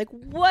butter. I'm like,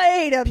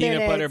 wait a minute.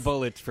 Peanut butter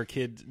bullets for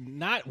kids,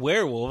 not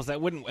werewolves. That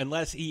wouldn't,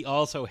 unless he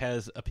also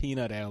has a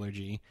peanut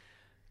allergy.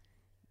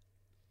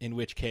 In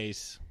which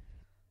case,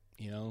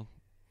 you know,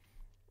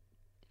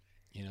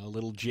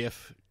 little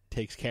Jif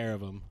takes care of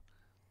him.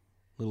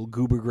 Little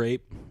goober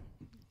grape.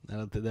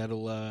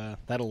 That'll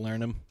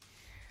learn him.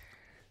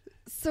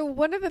 So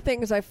one of the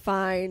things I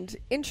find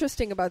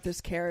interesting about this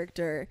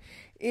character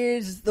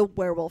is the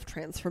werewolf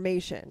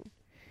transformation,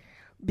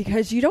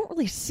 because you don't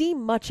really see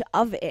much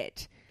of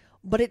it,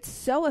 but it's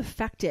so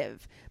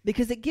effective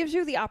because it gives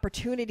you the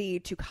opportunity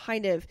to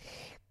kind of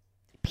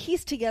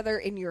piece together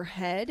in your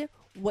head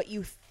what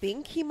you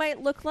think he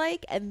might look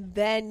like, and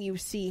then you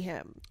see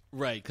him.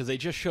 Right, because they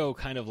just show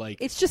kind of like...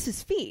 It's just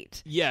his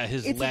feet. Yeah,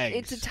 his legs.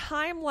 It's a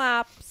time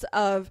lapse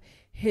of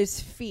his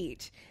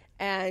feet.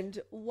 And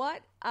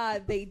what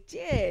they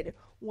did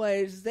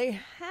was they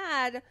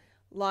had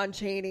Lon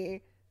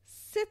Chaney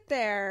sit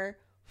there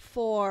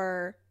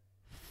for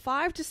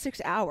 5 to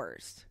 6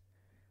 hours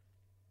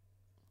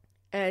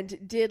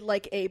and did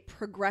like a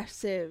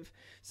progressive.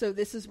 So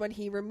this is when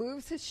he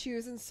removes his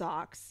shoes and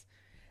socks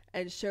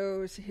and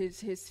shows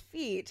his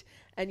feet,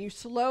 and you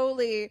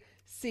slowly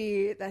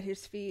see that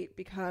his feet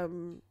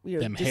become, you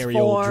know, them hairy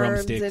old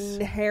disformed drumsticks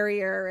and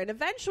hairier, and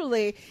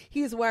eventually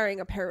he's wearing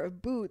a pair of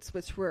boots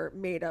which were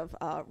made of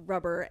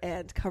rubber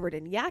and covered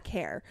in yak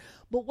hair.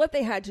 But what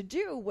they had to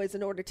do was,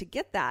 in order to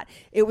get that,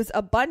 it was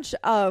a bunch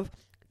of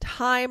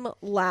time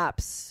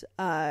lapse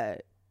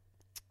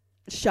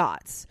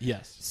shots.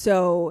 Yes.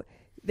 So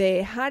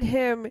they had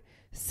him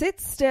sit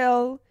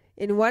still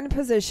in one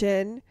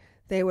position.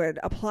 They would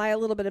apply a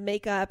little bit of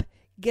makeup,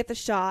 get the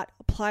shot,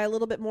 apply a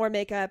little bit more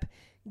makeup,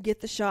 get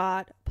the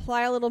shot,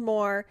 apply a little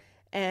more,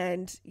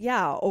 and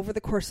yeah, over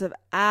the course of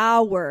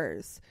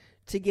hours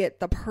to get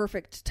the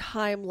perfect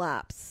time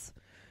lapse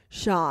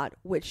shot,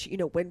 which, you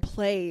know, when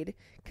played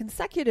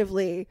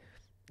consecutively,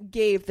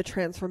 gave the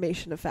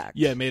transformation effect.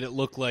 Yeah, it made it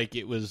look like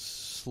it was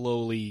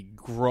slowly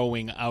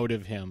growing out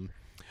of him.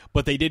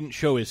 But they didn't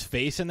show his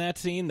face in that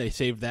scene. They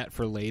saved that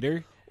for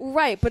later.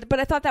 Right, but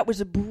I thought that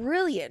was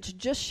brilliant,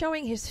 just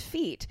showing his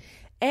feet.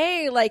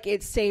 Like,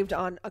 it saved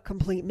on a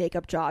complete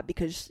makeup job,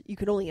 because you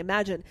can only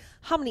imagine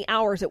how many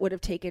hours it would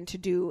have taken to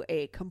do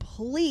a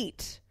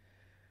complete,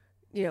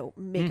 you know,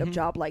 makeup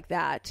job like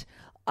that.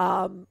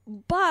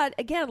 But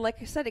again, like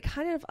I said, it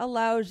kind of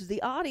allows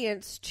the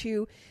audience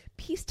to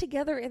piece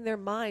together in their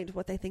mind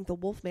what they think the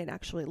Wolfman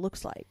actually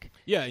looks like.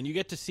 Yeah, and you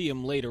get to see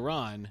him later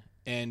on,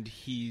 and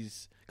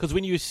he's... Because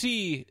when you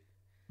see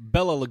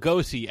Bela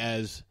Lugosi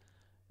as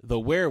the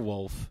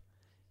werewolf,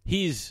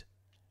 he's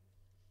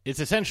it's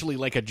essentially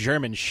like a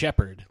German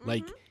Shepherd. Mm-hmm.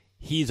 Like,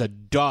 he's a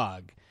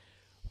dog.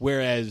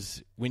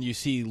 Whereas when you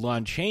see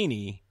Lon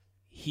Chaney,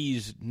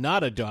 he's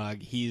not a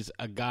dog. He's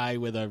a guy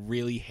with a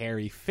really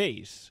hairy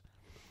face.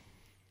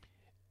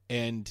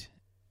 And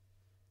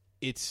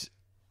it's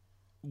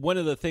one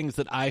of the things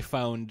that I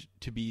found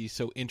to be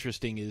so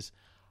interesting is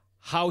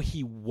how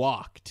he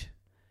walked.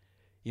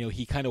 You know,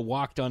 he kind of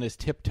walked on his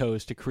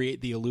tiptoes to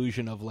create the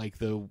illusion of like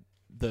the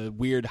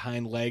weird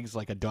hind legs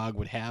like a dog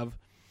would have.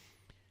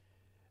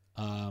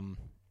 And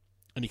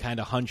he kind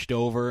of hunched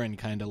over and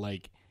kind of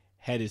like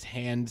had his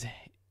hands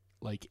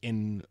like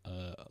in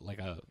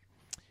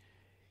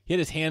he had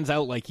his hands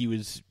out like he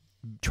was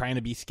trying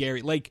to be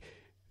scary, like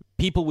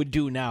people would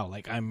do now.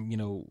 Like, I'm,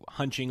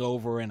 hunching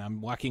over and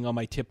I'm walking on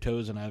my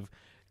tiptoes and I've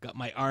got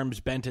my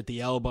arms bent at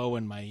the elbow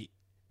and my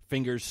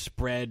fingers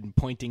spread and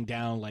pointing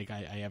down like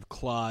I have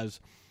claws.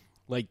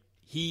 Like,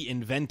 he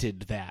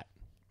invented that.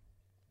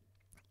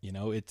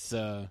 It's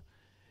a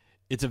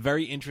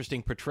very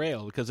interesting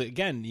portrayal because,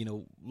 again,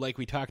 like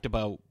we talked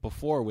about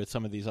before with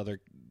some of these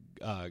other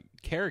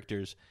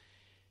characters,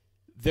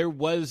 there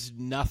was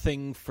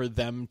nothing for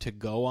them to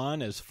go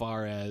on as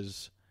far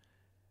as,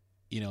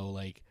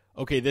 like,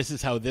 okay, this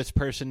is how this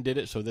person did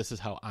it, so this is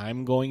how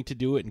I'm going to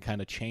do it and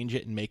kind of change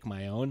it and make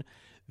my own.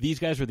 These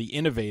guys were the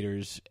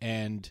innovators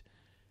and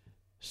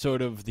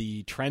sort of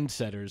the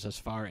trendsetters as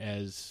far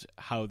as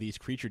how these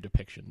creature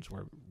depictions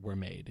were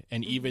made.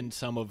 And even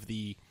some of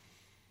the,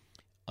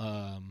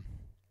 the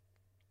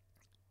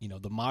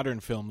modern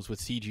films with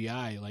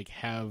CGI, like,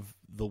 have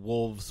the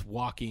wolves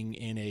walking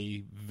in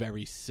a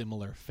very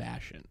similar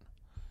fashion.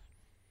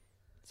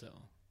 So,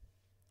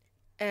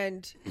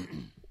 and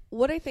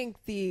what I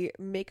think the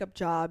makeup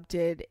job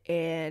did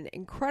an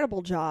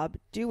incredible job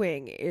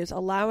doing is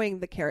allowing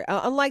the character,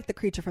 unlike the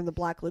creature from the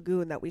Black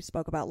Lagoon that we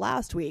spoke about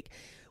last week,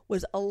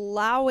 was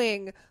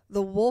allowing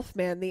the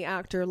Wolfman, the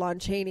actor Lon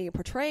Chaney,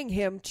 portraying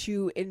him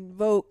to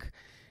invoke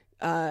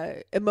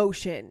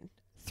emotion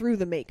through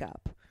the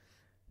makeup.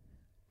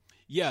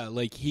 Yeah,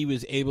 like he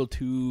was able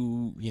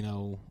to,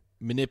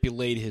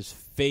 manipulate his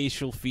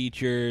facial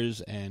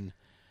features and,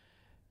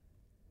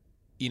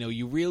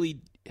 you really,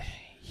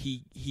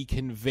 he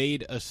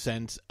conveyed a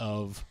sense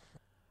of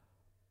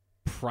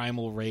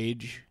primal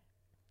rage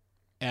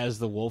as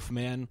the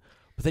Wolfman,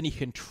 but then he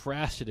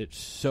contrasted it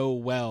so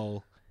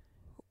well.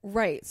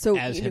 Right. So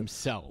as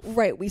himself.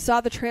 Right. We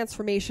saw the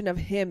transformation of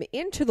him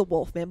into the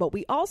Wolfman, but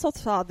we also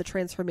saw the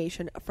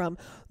transformation from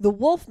the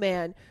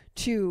Wolfman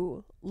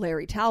to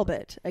Larry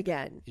Talbot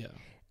again. Yeah.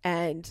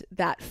 And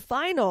that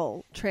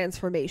final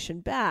transformation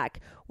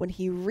back when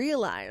he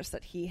realized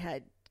that he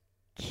had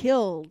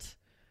killed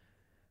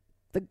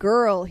the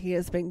girl he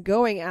has been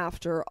going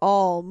after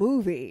all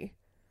movie.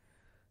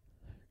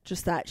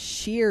 Just that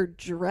sheer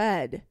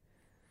dread.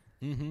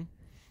 Mm-hmm.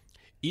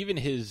 Even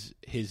his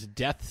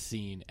death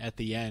scene at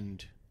the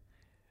end,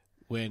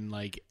 when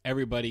like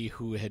everybody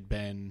who had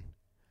been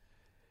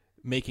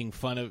making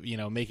fun of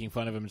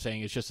him and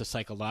saying it's just a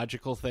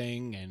psychological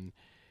thing, and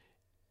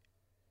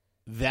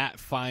that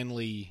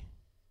finally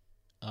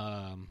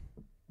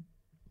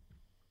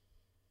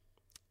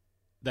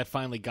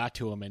got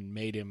to him and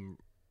made him,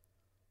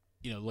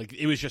 like,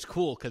 it was just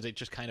cool because it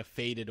just kind of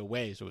faded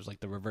away. So it was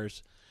like the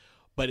reverse,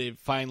 but it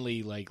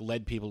finally like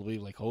led people to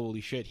believe like,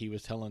 holy shit, he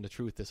was telling the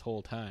truth this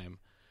whole time.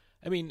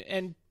 I mean,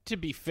 and to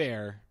be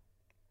fair,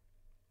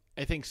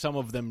 I think some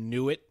of them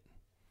knew it.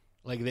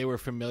 Like, they were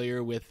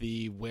familiar with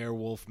the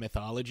werewolf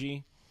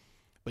mythology,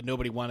 but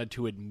nobody wanted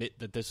to admit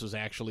that this was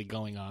actually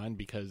going on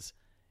because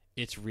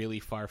it's really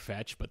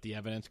far-fetched, but the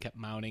evidence kept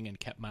mounting and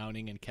kept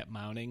mounting and kept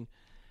mounting.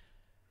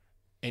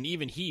 And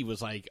even he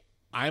was like,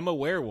 I'm a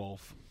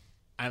werewolf,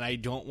 and I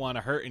don't want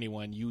to hurt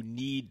anyone. You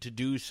need to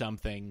do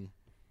something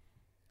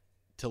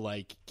to,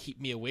 like,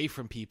 keep me away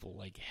from people.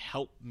 Like,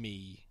 help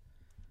me,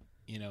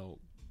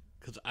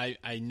 because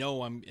I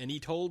know I'm, and he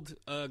told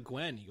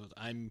Gwen, he goes,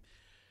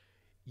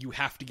 you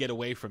have to get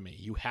away from me.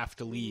 You have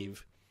to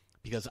leave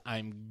because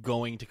I'm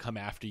going to come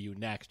after you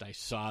next. I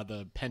saw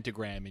the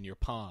pentagram in your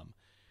palm.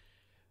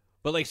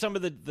 But like some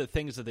of the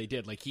things that they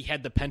did, like he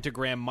had the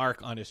pentagram mark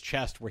on his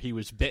chest where he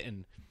was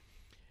bitten.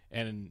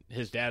 And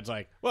his dad's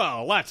like,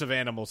 well, lots of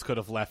animals could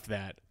have left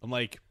that. I'm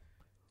like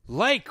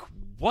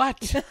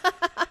what?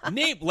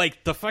 Name,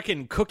 like the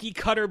fucking cookie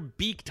cutter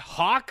beaked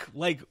hawk?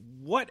 Like,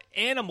 what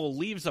animal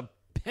leaves a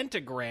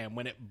pentagram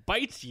when it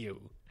bites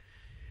you?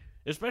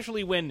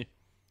 Especially when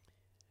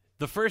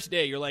the first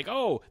day you're like,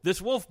 oh,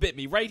 this wolf bit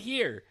me right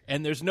here,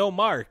 and there's no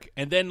mark.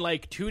 And then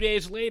like 2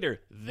 days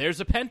later, there's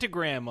a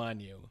pentagram on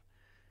you.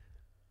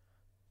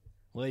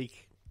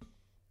 Like,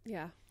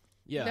 yeah.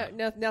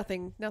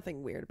 Nothing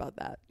weird about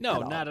that.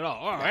 No, not at all.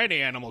 Oh,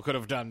 any animal could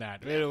have done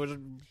that. It was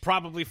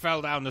probably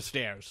fell down the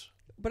stairs.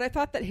 But I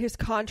thought that his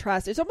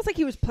contrast, it's almost like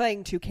he was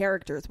playing two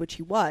characters, which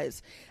he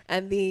was.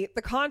 And the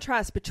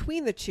contrast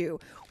between the two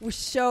was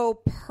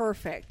so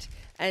perfect.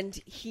 And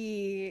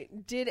he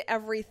did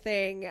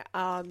everything,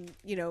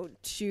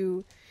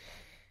 to...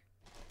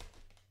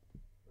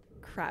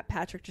 Crap,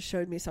 Patrick just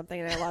showed me something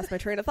and I lost my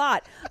train of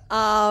thought.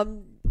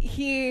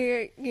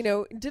 he,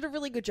 did a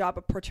really good job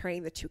of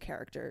portraying the two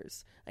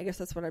characters. I guess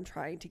that's what I'm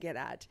trying to get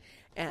at.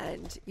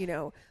 And,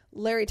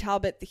 Larry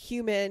Talbot, the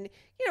human,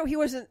 he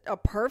wasn't a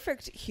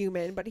perfect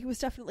human, but he was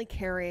definitely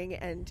caring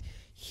and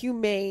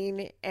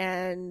humane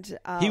and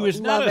he was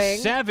loving. Not a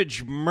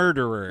savage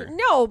murderer.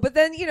 No, but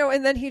then,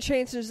 and then he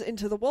changes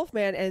into the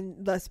Wolfman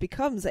and thus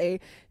becomes a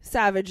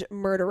savage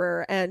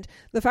murderer. And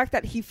the fact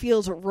that he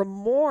feels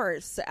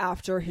remorse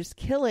after his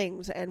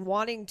killings and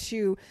wanting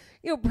to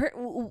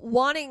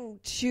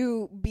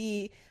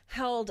be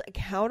held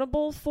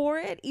accountable for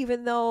it,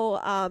 even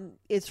though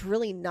it's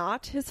really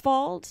not his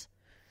fault.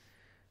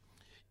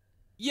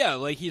 Yeah,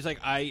 like he's like,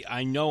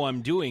 I know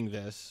I'm doing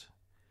this.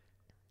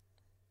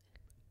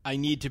 I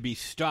need to be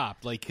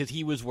stopped, like, because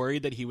he was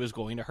worried that he was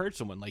going to hurt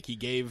someone. Like, he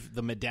gave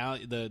the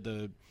medallion,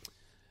 the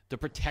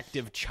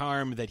protective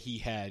charm that he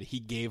had, he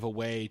gave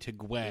away to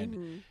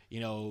Gwen.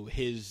 Mm-hmm.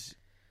 His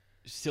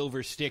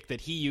silver stick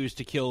that he used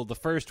to kill the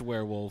first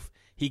werewolf,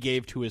 he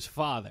gave to his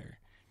father.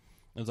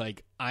 It was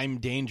like, I'm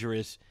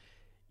dangerous.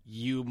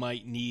 You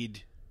might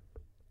need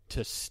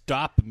to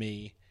stop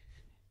me.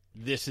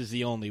 This is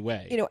the only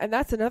way. And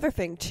that's another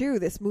thing, too.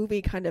 This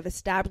movie kind of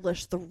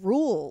established the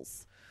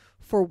rules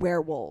for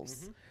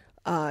werewolves.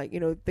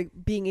 Mm-hmm.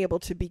 Being able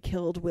to be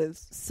killed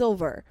with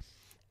silver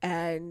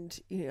and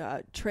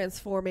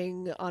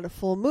transforming on a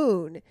full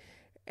moon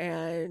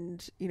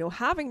and,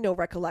 having no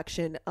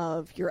recollection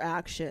of your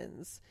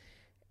actions.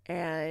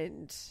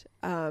 And,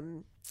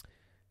 there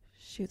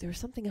was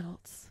something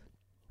else.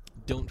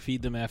 Don't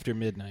feed them after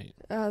midnight.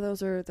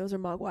 Those are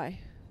Mogwai.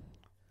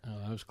 Oh,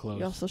 that was close.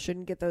 You also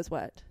shouldn't get those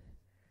wet.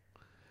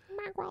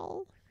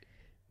 Mogwai.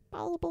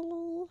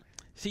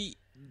 See,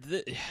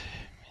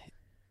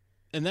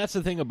 and that's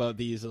the thing about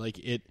these, like,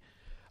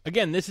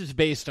 again, this is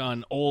based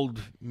on old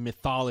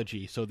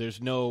mythology, so there was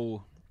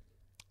no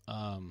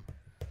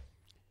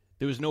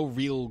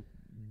real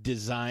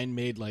design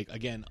made, like,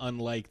 again,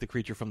 unlike the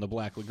creature from the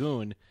Black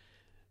Lagoon,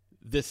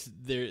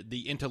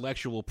 the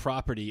intellectual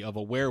property of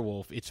a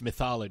werewolf, it's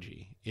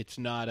mythology. It's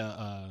not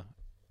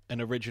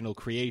an original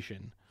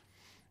creation.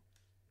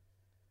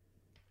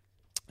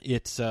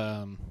 It's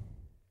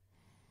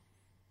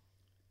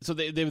so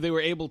they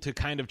were able to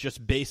kind of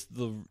just base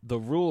the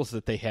rules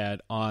that they had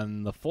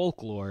on the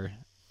folklore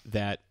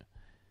that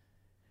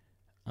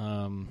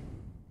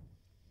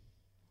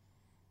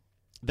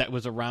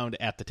was around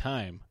at the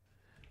time.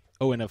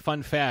 Oh, and a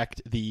fun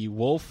fact, the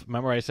wolf,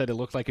 remember I said it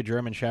looked like a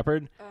German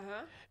Shepherd?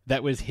 Uh-huh.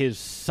 That was his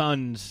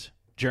son's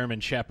German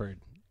Shepherd,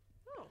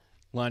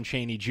 Lon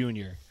Chaney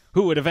Jr.,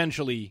 who would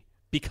eventually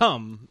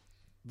become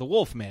the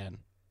Wolfman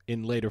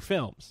in later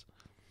films.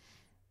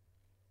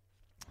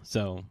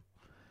 So,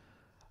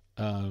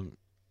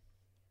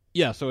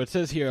 so it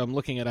says here, I'm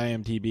looking at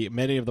IMDb,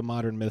 many of the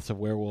modern myths of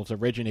werewolves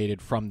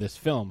originated from this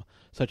film,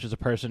 such as a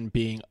person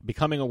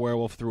becoming a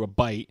werewolf through a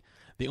bite.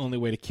 The only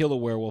way to kill a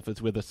werewolf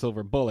is with a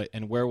silver bullet,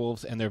 and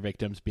werewolves and their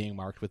victims being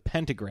marked with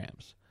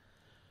pentagrams.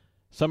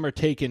 Some are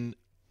taken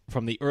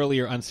from the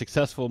earlier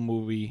unsuccessful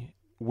movie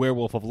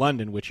Werewolf of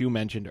London, which you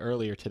mentioned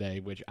earlier today,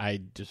 which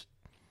I just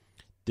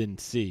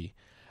didn't see.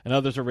 And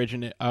others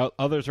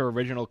are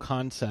original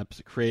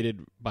concepts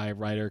created by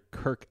writer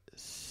Kirk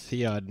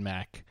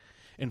Siodmak.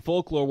 In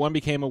folklore, one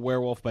became a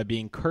werewolf by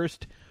being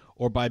cursed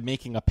or by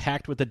making a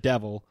pact with the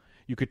devil.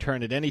 You could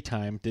turn at any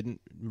time,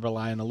 didn't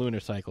rely on a lunar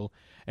cycle,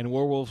 and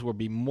werewolves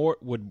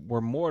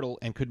were mortal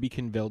and could be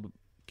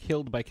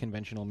killed by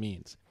conventional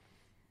means.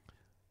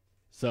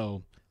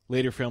 So,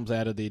 later films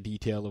added the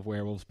detail of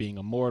werewolves being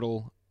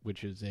immortal,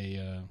 which is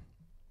an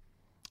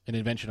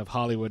invention of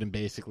Hollywood and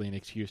basically an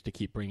excuse to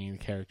keep bringing the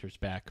characters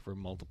back for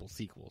multiple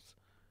sequels.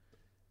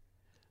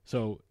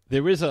 So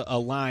there is a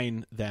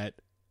line that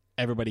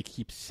everybody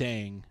keeps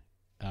saying,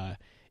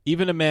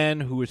 even a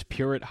man who is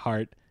pure at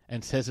heart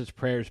and says his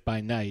prayers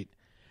by night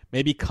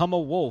may become a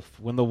wolf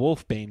when the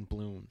wolfbane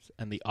blooms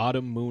and the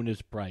autumn moon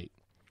is bright.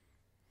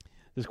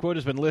 This quote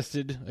has been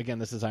listed, again,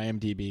 this is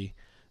IMDb,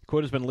 the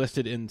quote has been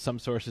listed in some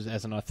sources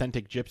as an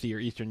authentic Gypsy or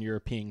Eastern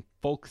European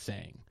folk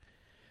saying.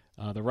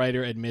 The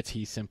writer admits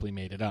he simply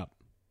made it up.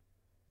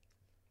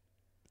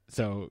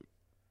 So,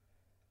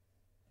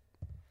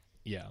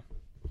 yeah.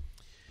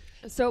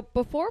 So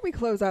before we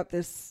close out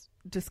this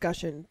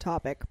discussion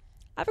topic,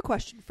 I have a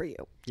question for you.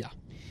 Yeah.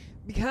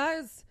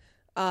 Because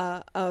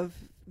of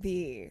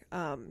the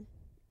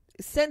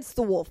since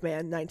The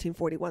Wolfman,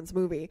 1941's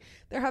movie,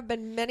 there have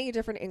been many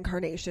different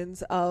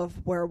incarnations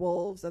of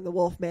werewolves and the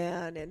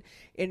Wolfman and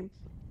in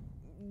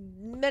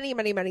many,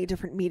 many, many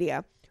different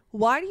media.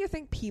 Why do you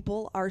think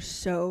people are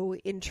so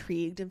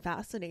intrigued and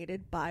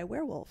fascinated by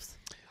werewolves?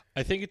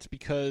 I think it's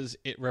because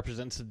it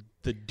represents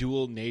the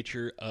dual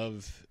nature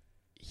of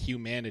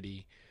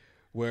humanity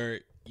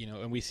where,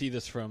 and we see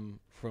this from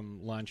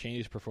Lon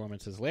Chaney's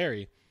performance as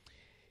Larry.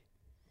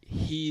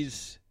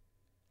 He's,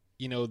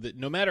 that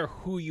no matter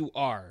who you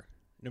are,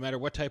 no matter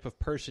what type of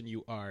person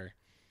you are,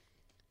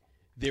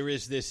 there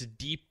is this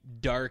deep,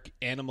 dark,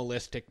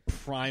 animalistic,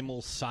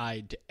 primal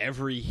side to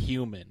every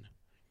human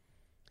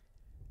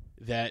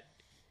that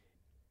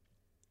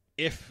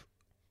if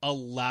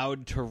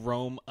allowed to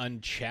roam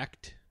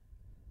unchecked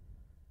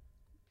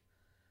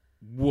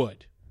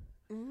would.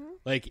 Mm-hmm.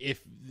 Like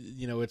if,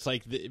 it's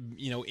like,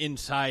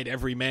 inside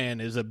every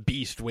man is a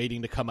beast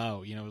waiting to come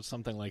out,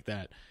 something like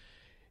that.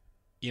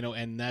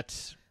 And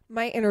that's...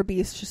 My inner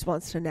beast just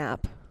wants to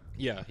nap.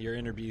 Yeah, your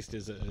inner beast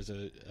is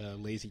a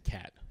lazy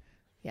cat.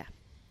 Yeah.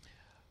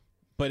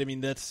 But I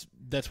mean, that's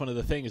one of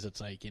the things. It's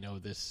like,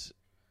 this,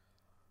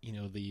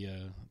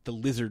 the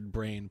lizard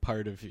brain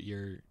part of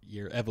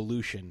your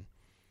evolution,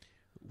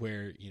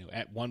 where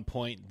at one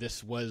point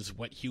this was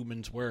what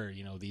humans were.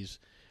 These,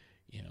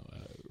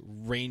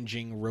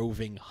 ranging,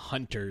 roving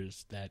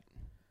hunters that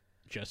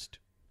just,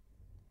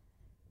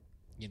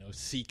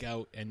 seek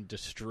out and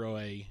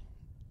destroy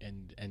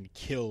and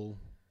kill.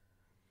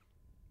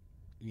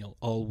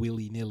 All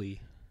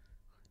willy-nilly,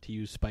 to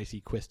use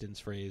Spicy Quiston's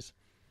phrase.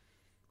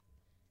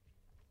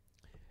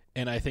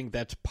 And I think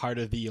that's part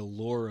of the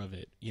allure of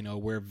it,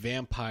 where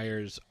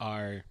vampires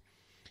are,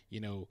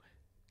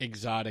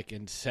 exotic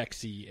and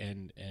sexy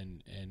and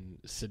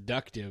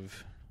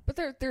seductive. But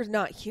they're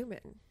not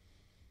human.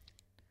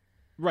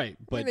 Right,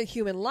 but they're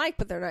human-like,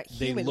 but they're not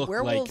human. They look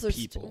werewolves like are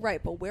people.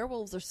 Right, but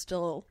werewolves are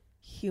still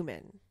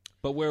human.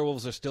 But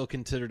werewolves are still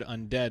considered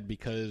undead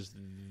because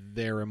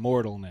they're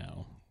immortal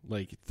now.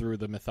 Like, through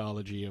the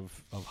mythology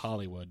of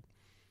Hollywood.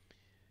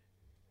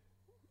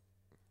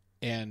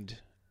 And,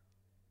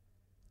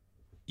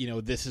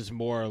 this is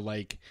more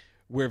like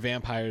where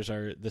vampires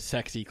are the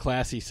sexy,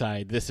 classy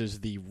side. This is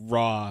the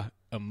raw,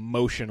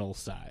 emotional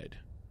side.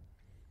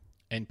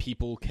 And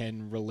people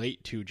can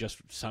relate to just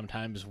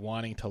sometimes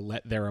wanting to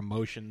let their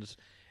emotions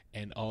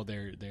and all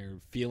their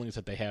feelings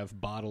that they have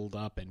bottled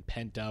up and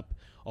pent up,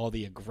 all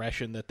the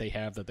aggression that they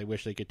have that they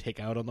wish they could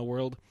take out on the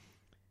world.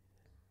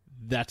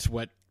 That's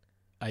what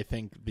I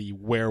think the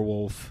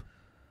werewolf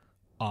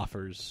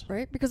offers.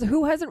 Right? Because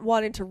who hasn't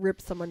wanted to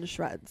rip someone to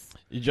shreds?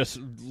 You just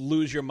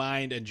lose your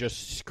mind and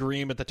just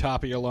scream at the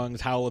top of your lungs,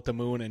 howl at the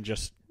moon, and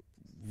just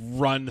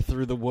run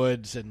through the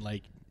woods and,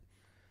 like,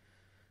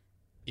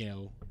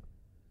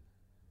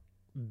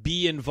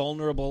 be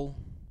invulnerable.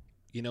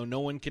 No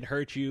one can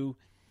hurt you.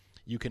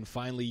 You can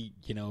finally,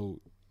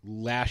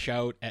 lash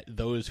out at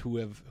those who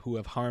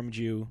have harmed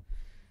you.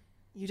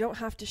 You don't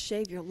have to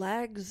shave your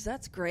legs.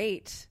 That's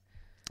great.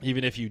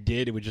 Even if you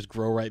did, it would just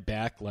grow right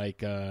back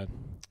like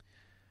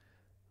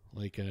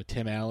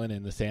Tim Allen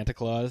in the Santa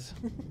Claus.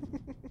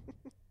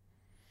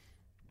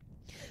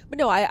 But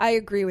no, I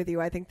agree with you.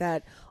 I think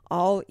that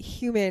all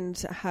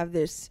humans have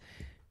this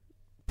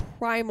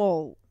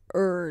primal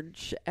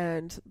urge,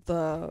 and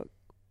the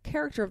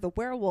character of the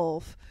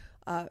werewolf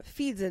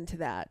feeds into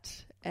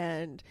that.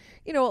 And,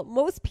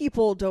 most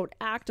people don't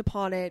act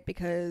upon it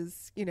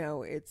because,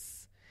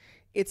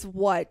 it's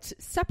what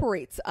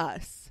separates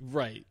us,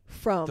 right,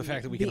 from the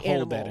fact that we can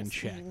hold animals. that in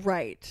check,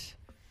 right?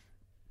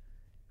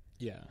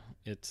 Yeah,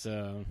 it's.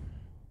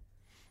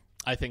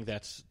 I think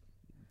that's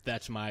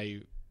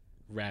my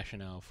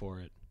rationale for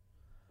it.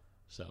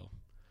 So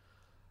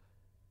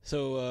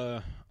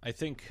I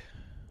think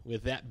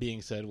with that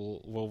being said,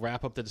 we'll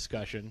wrap up the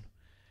discussion,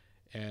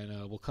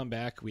 and we'll come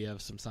back. We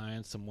have some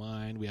science, some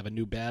wine. We have a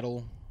new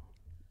battle,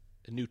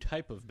 a new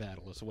type of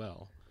battle as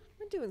well.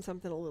 Doing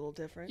something a little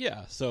different.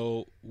 Yeah,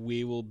 so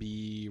we will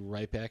be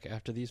right back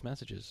after these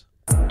messages.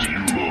 Do you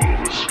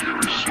love a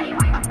scary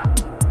story?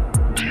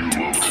 Do you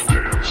love to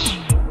dance?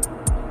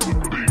 The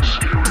Big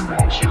Scary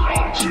Monster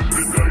Haunts at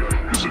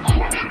Midnight is a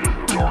collection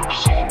of dark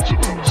songs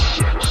about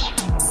sex,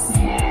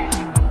 love,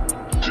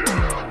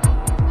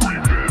 death,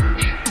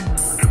 revenge,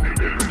 and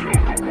the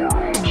end of the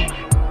world.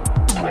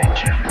 Brought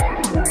to you by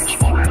the world's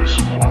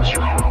greatest monster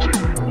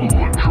hunting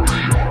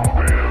electroshock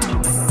band, the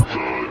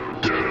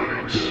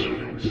Deadites.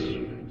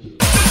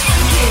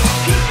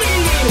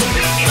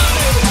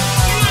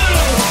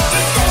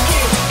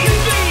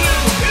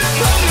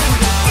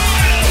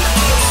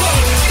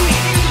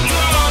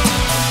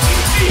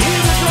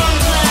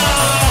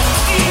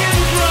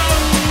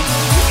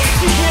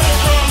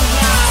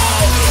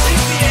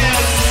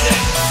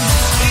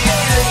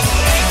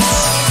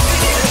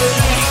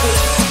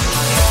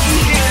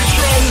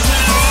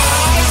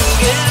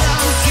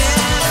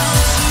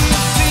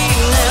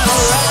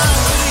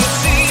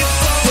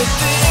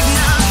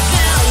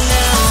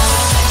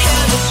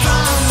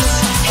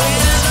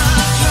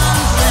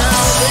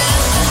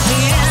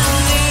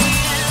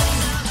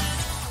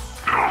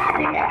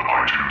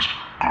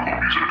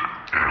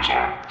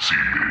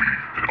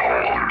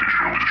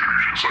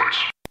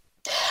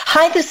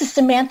 Hi, this is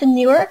Samantha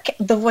Newark,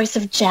 the voice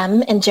of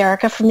Jem and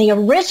Jerrica from the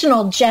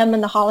original Jem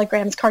and the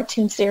Holograms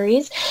cartoon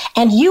series,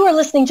 and you are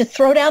listening to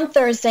Throwdown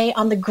Thursday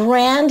on the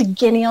Grand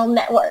Guignol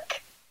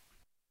Network.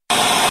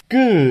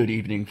 Good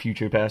evening,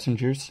 future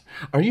passengers.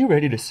 Are you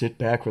ready to sit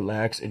back,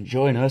 relax, and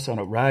join us on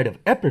a ride of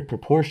epic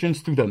proportions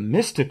through the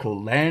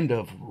mystical land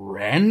of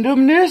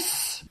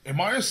randomness?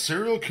 Am I a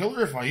serial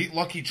killer if I eat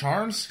Lucky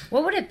Charms?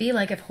 What would it be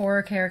like if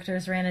horror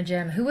characters ran a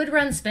gym? Who would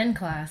run spin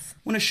class?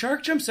 When a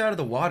shark jumps out of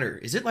the water,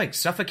 is it like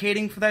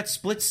suffocating for that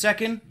split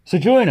second? So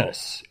join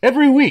us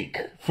every week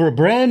for a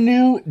brand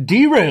new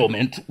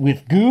Derailment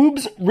with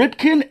Goobs,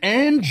 Ripkin,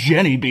 and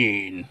Jenny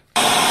Bean.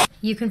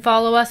 You can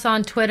follow us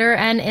on Twitter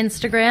and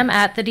Instagram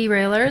at The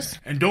Derailers.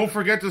 And don't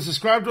forget to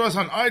subscribe to us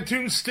on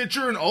iTunes,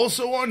 Stitcher, and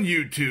also on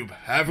YouTube.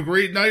 Have a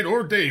great night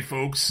or day,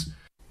 folks.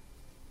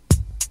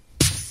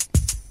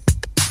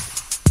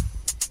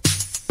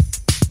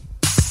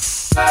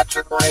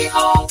 Patrick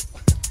Rahal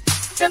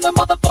in the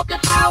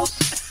motherfucking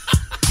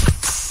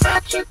house.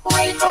 Patrick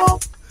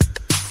Rahal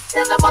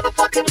in the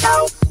motherfucking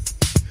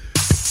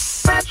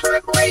house.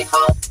 Patrick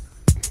Rahal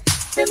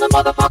in the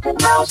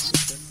motherfucking house.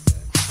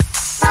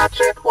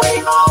 Patrick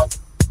Rahal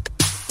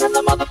in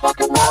the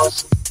motherfucking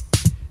house.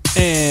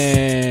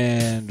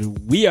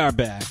 And we are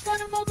back.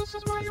 As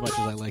much as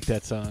I like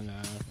that song,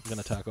 I'm going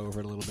to talk over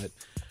it a little bit.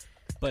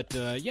 But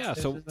yeah,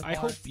 so I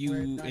hope you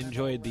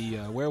enjoyed the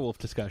werewolf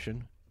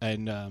discussion.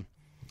 And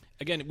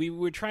again, we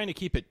were trying to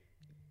keep it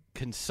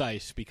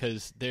concise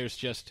because there's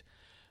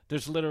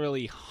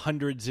literally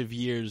hundreds of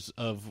years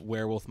of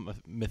werewolf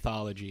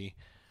mythology.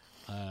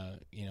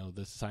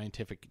 The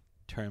scientific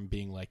term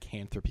being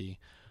lycanthropy.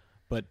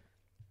 But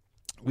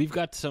we've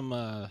got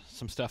some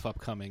stuff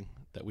upcoming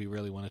that we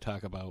really want to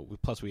talk about.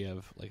 Plus, we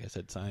have, like I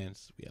said,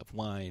 science. We have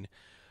wine.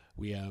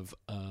 We have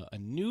a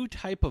new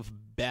type of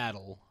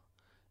battle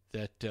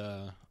that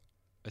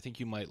I think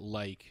you might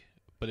like,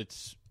 but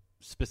it's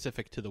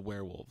specific to the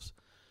werewolves.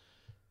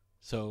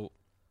 So,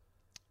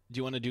 do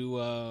you want to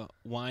do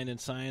wine and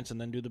science and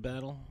then do the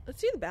battle?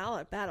 Let's do the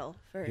battle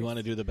first. You want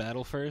to do the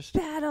battle first?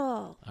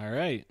 Battle. All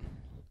right.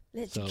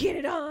 Let's get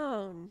it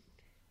on.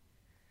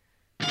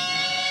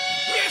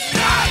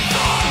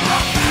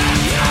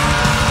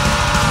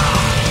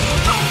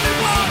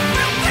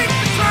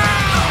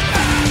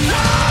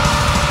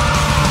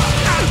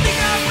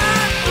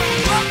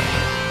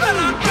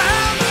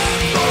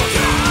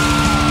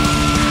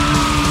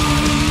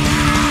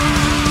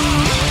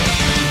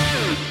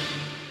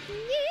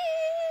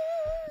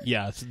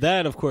 Yeah, so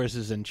that, of course,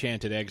 is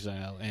Enchanted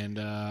Exile, and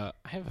I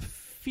have a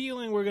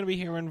feeling we're going to be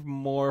hearing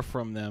more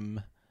from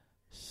them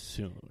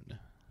soon.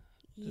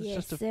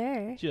 Yes,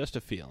 sir. Just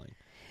a feeling.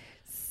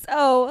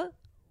 So,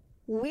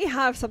 we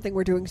have something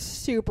we're doing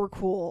super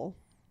cool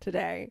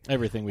today.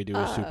 Everything we do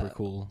is super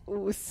cool.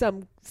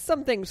 Some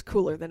things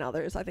cooler than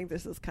others. I think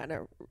this is kind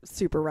of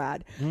super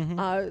rad.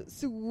 Mm-hmm.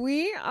 So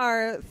we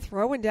are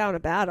throwing down a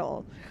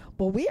battle,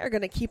 but we are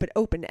going to keep it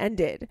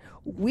open-ended.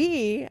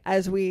 We,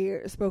 as we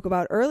spoke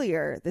about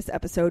earlier this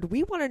episode,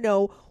 we want to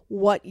know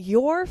what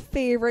your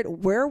favorite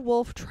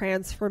werewolf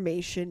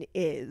transformation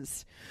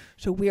is.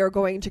 So we are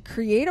going to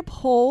create a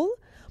poll,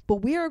 but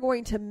we are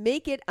going to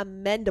make it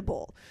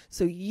amendable.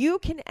 So you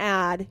can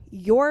add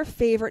your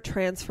favorite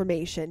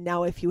transformation.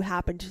 Now, if you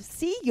happen to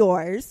see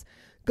yours,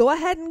 go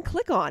ahead and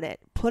click on it.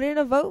 Put in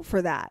a vote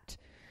for that.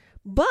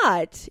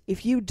 But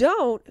if you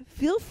don't,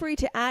 feel free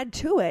to add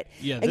to it.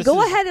 And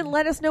go ahead and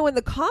let us know in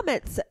the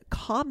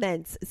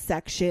comments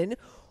section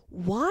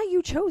why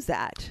you chose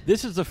that.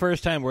 This is the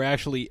first time we're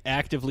actually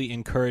actively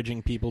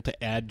encouraging people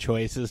to add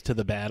choices to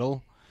the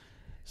battle.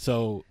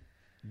 So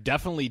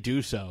definitely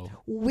do so.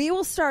 We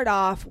will start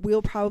off.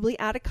 We'll probably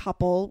add a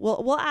couple.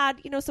 We'll add,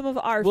 some of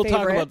our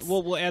favorites.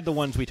 We'll add the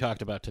ones we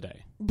talked about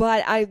today.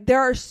 But there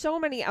are so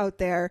many out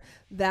there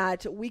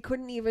that we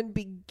couldn't even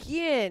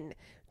begin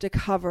to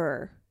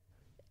cover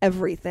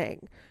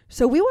everything.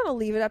 So we want to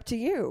leave it up to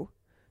you.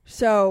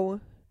 So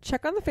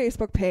check on the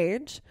Facebook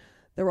page.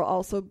 There will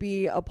also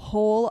be a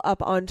poll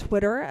up on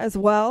Twitter as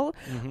well.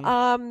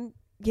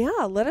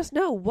 Mm-hmm. Let us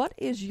know. What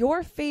is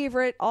your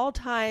favorite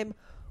all-time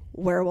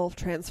werewolf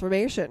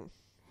transformation?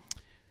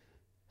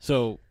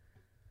 So,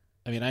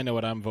 I know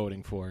what I'm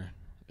voting for.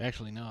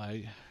 Actually,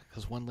 no,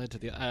 because one led to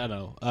the other. I don't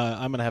know.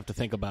 I'm going to have to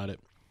think about it.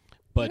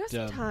 But you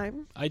have some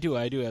time. I do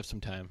have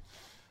some time.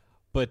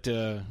 But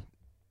do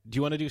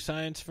you want to do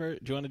science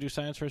first? Do you want to do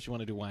science first? Or do you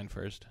want to do wine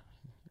first?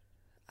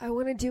 I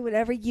want to do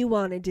whatever you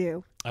want to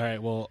do. All right.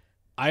 Well,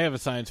 I have a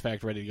science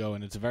fact ready to go,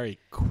 and it's very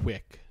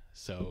quick.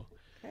 So,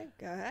 okay,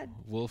 go ahead,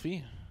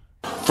 Wolfie.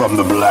 From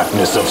the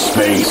blackness of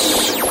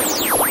space,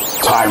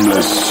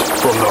 timeless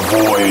from the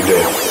void,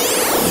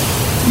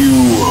 you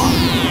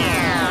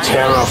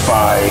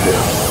terrified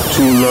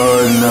to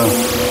learn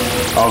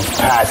of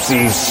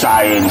Patsy's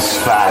science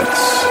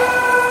facts.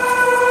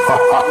 All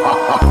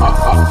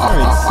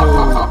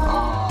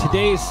right, so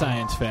today's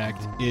science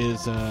fact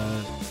is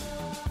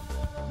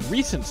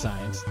recent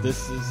science.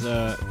 This is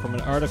from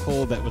an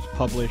article that was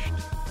published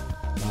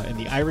in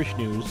the Irish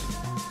News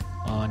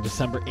on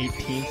December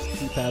 18th,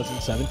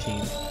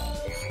 2017.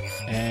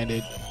 And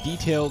it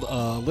detailed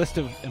a list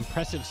of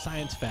impressive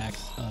science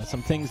facts,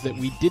 some things that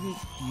we didn't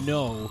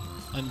know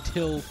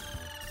until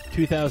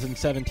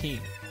 2017.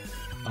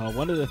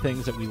 One of the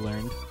things that we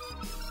learned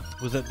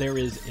was that there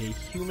is a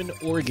human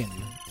organ.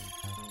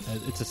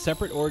 It's a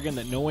separate organ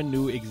that no one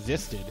knew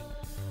existed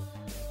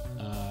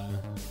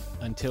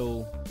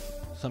until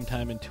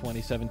sometime in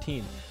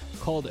 2017,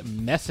 called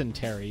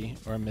mesentery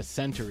or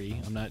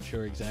mesentery. I'm not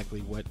sure exactly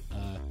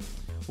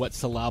what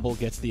syllable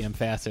gets the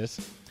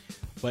emphasis,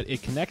 but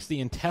it connects the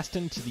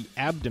intestine to the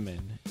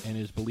abdomen and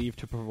is believed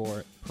to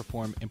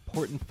perform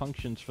important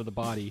functions for the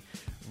body,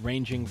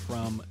 ranging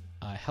from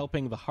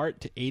helping the heart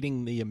to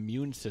aiding the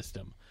immune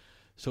system.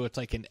 So it's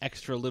like an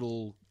extra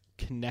little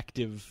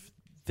connective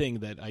thing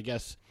that I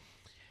guess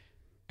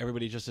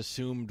everybody just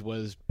assumed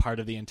was part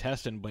of the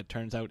intestine, but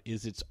turns out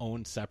is its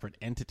own separate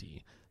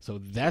entity. So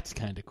that's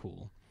kind of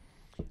cool.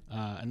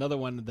 Another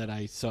one that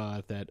I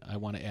saw that I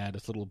want to add,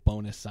 is a little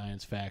bonus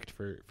science fact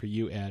for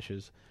you,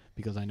 Ashes,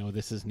 because I know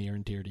this is near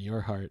and dear to your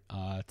heart.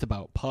 It's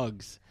about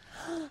pugs.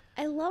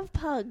 I love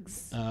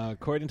pugs.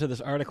 According to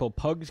this article,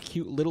 pugs'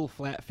 cute little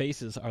flat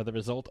faces are the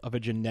result of a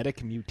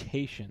genetic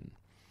mutation.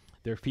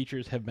 Their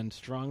features have been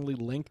strongly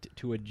linked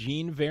to a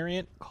gene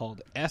variant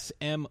called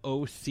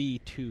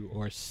SMOC2,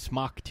 or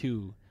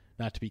SMOC2,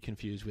 not to be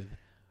confused with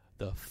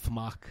the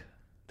FMOC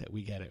that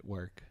we get at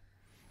work.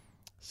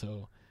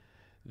 So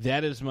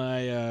that is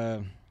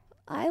my...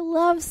 I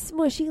love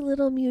smushy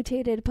little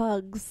mutated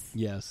pugs.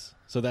 Yes.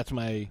 So that's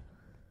my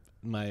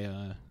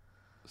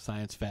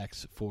science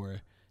facts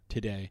for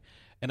today.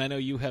 And I know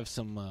you have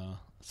some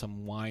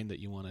wine that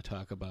you want to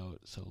talk about,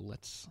 so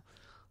let's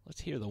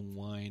hear the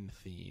wine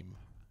theme.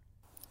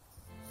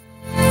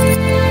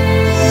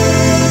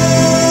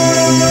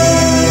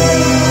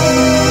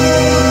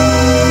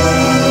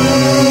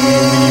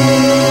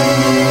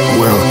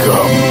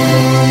 Welcome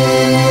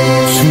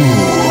to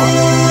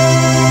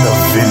the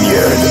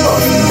Vineyard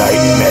of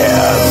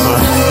Nightmares.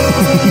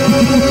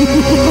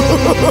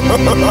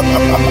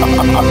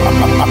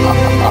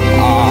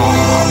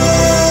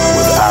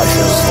 With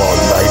Ashes for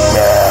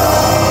Nightmare.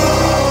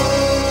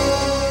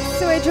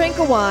 So I drank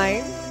a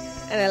wine,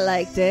 and I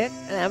liked it,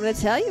 and I'm going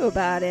to tell you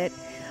about it.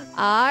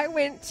 I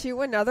went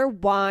to another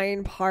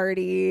wine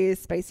party.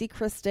 Spicy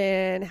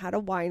Kristen had a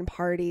wine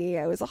party.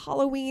 It was a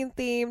Halloween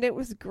themed. It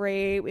was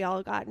great. We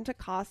all got into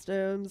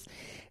costumes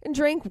and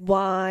drank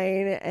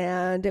wine,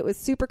 and it was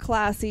super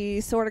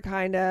classy, sort of,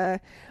 kind of.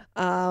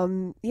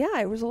 Yeah,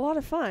 it was a lot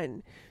of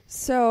fun.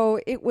 So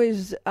it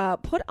was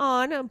put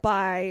on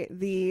by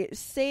the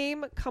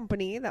same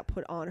company that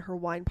put on her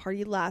wine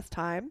party last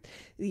time,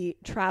 the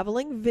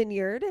Traveling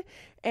Vineyard,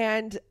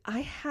 and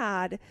I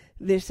had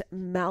this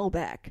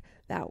Malbec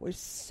that was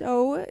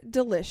so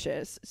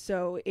delicious.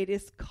 So it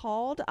is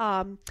called,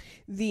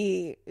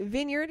 the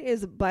vineyard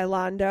is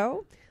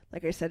Bailando.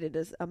 Like I said, it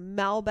is a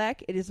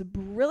Malbec. It is a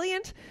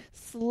brilliant,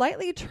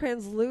 slightly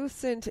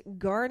translucent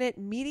garnet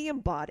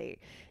medium body.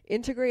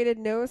 Integrated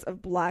nose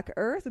of black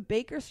earth,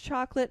 baker's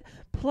chocolate,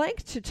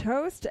 plank to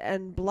toast,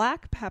 and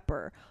black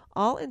pepper,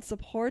 all in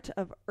support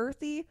of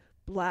earthy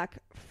black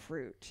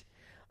fruit.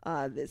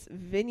 This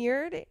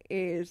vineyard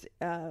is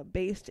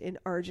based in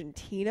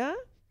Argentina,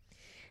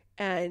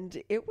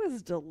 and it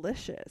was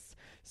delicious.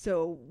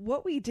 So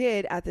what we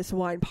did at this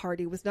wine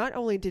party was not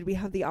only did we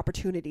have the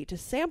opportunity to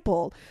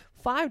sample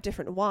 5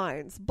 different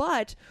wines,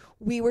 but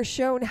we were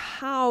shown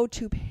how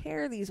to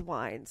pair these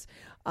wines,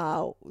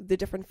 the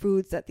different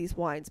foods that these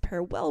wines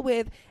pair well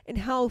with, and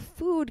how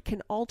food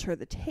can alter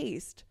the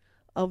taste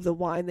of the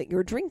wine that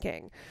you're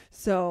drinking.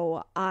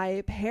 So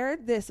I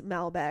paired this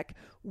Malbec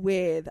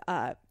with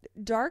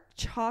dark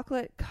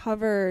chocolate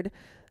covered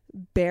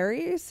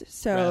berries.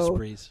 So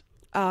raspberries.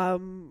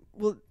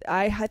 Well,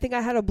 I think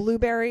I had a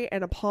blueberry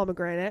and a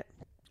pomegranate.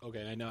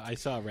 Okay, I know. I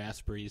saw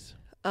raspberries.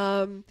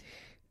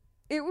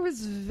 It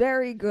was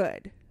very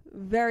good.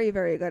 Very,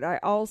 very good. I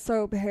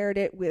also paired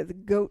it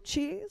with goat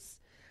cheese.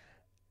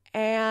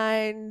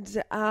 And,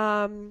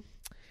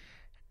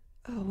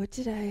 what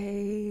did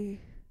I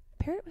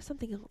pair it with?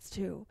 Something else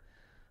too.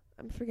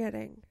 I'm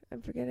forgetting. I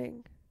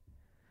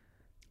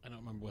don't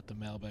remember what the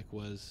Malbec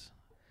was.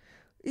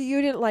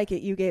 You didn't like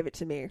it. You gave it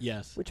to me.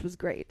 Yes. Which was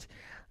great.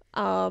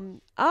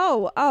 And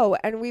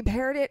we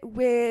paired it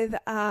with,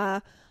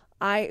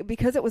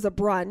 because it was a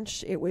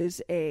brunch, it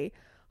was a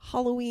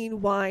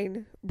Halloween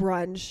wine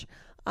brunch.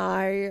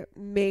 I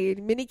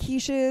made mini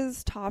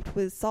quiches topped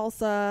with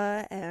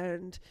salsa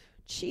and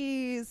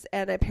cheese,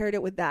 and I paired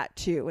it with that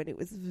too, and it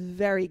was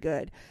very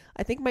good.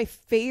 I think my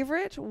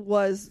favorite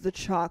was the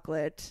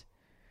chocolate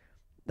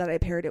that I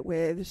paired it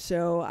with.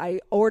 So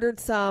I ordered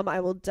some. I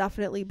will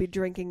definitely be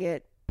drinking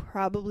it,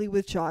 probably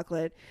with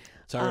chocolate.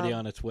 It's already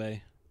on its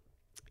way.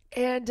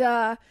 And,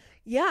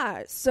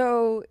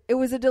 so it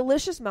was a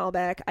delicious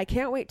Malbec. I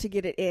can't wait to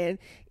get it in.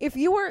 If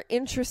you are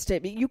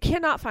interested, you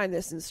cannot find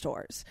this in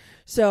stores.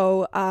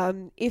 So,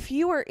 if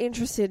you are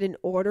interested in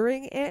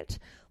ordering it,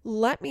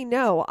 let me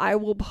know. I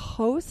will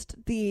post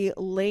the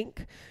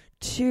link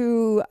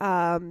to,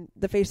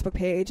 the Facebook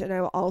page, and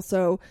I will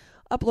also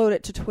upload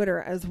it to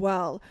Twitter as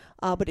well.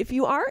 But if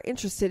you are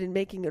interested in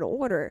making an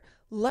order,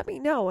 let me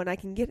know, and I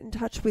can get in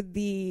touch with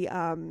the,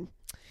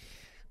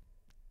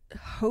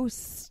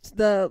 host,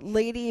 the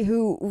lady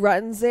who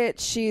runs it.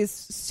 She's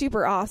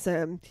super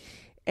awesome,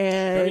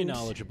 And very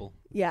knowledgeable.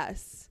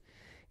 Yes.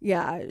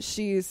 Yeah,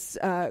 she's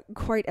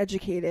quite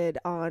educated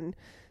on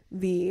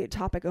the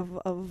topic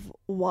of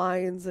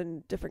wines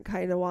and different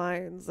kind of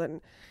wines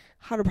and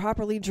how to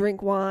properly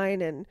drink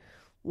wine and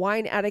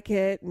wine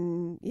etiquette.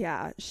 And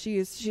yeah,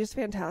 she's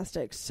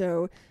fantastic.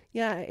 So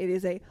yeah, it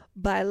is a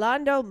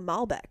Bailando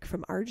Malbec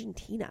from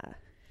Argentina.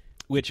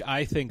 Which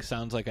I think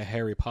sounds like a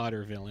Harry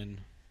Potter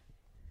villain,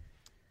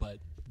 but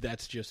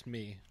that's just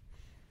me.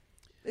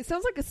 It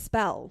sounds like a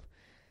spell.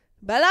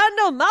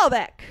 Bailando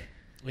Malbec.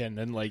 Yeah, and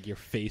then like your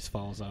face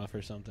falls off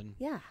or something.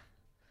 Yeah.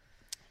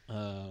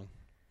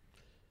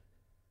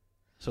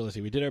 So let's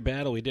see. We did our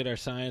battle. We did our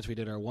science. We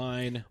did our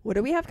wine. What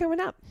do we have coming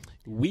up?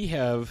 We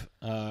have,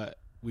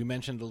 we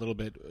mentioned a little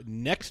bit,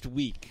 next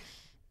week,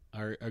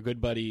 our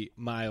good buddy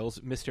Miles,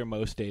 Mr.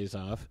 Most Days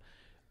Off,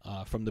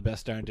 from the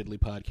Best Darn Diddley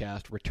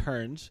podcast,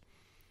 returns.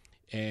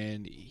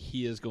 And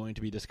he is going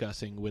to be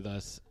discussing with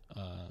us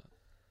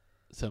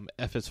some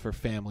F is for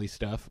Family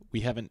stuff.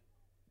 We haven't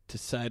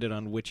decided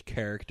on which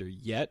character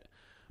yet,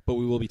 but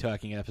we will be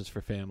talking F is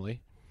for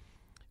Family,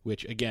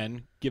 which,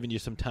 again, giving you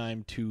some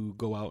time to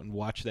go out and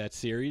watch that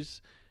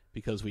series,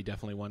 because we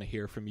definitely want to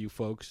hear from you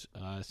folks,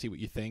 see what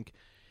you think.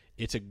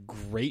 It's a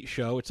great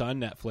show. It's on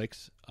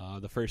Netflix.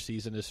 The first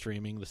season is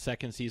streaming. The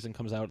second season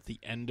comes out at the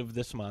end of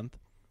this month.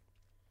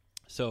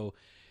 So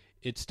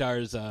it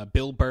stars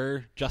Bill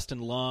Burr,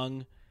 Justin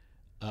Long,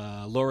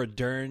 Laura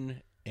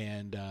Dern,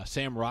 and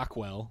Sam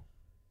Rockwell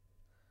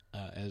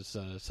as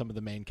some of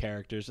the main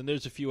characters. And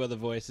there's a few other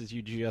voices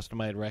you just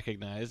might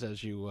recognize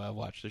as you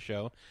watch the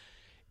show.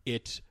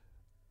 It's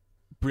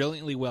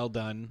brilliantly well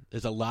done.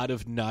 There's a lot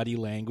of naughty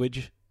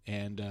language,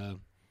 and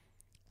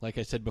like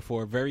I said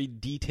before, very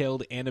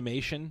detailed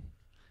animation.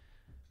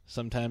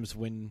 Sometimes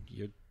when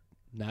you're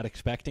not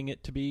expecting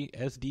it to be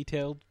as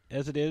detailed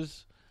as it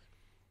is.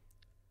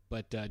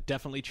 But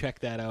definitely check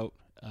that out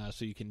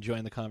so you can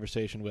join the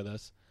conversation with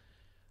us.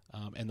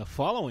 And the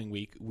following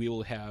week, we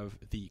will have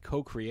the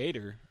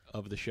co-creator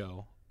of the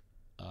show,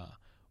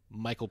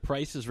 Michael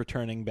Price, is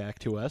returning back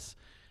to us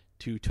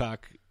to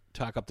talk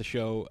up the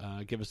show,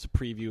 give us a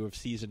preview of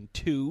Season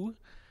 2.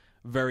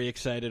 Very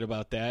excited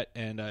about that.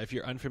 And if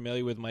you're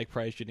unfamiliar with Mike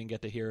Price, you didn't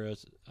get to hear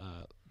us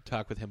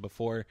talk with him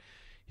before.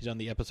 He's on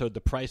the episode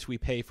The Price We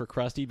Pay for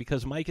Krusty,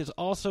 because Mike is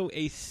also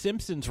a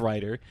Simpsons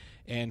writer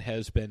and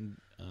has been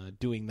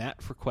doing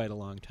that for quite a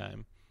long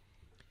time.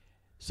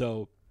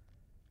 So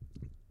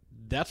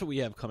that's what we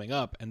have coming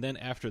up. And then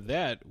after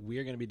that, we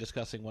are going to be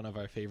discussing one of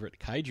our favorite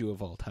kaiju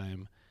of all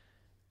time,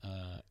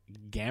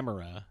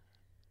 Gamera.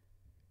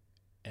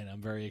 And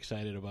I'm very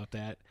excited about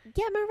that.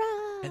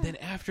 Gamera! And then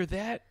after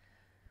that,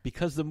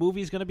 because the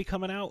movie's going to be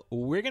coming out,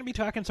 we're going to be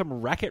talking some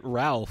Wreck-It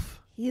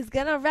Ralph. He's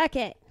going to wreck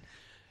it.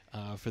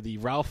 For the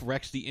Ralph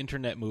Wrecks the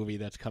Internet movie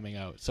that's coming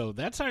out. So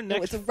that's our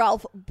next... No, it's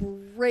Ralph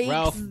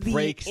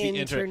Breaks the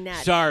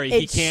Internet. Sorry,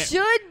 he can't... It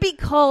should be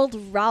called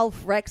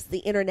Ralph Wrecks the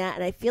Internet,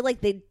 and I feel like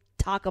they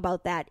talk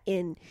about that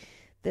in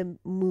the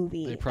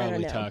movie. They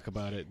probably talk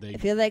about it. They I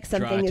feel like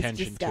something is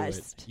attention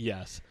discussed. To it.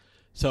 Yes.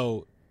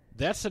 So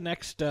that's the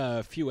next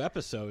few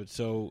episodes.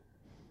 So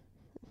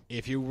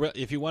if you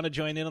want to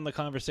join in on the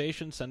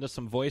conversation, send us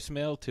some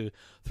voicemail to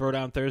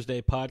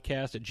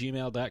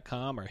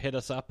throwdownthursdaypodcast@gmail.com or hit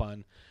us up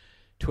on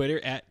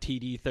Twitter at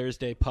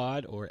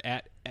TDThursdayPod or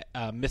at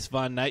Miss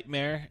Von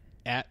Nightmare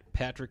at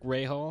Patrick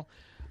Rahal.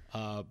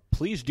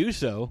 Please do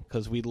so,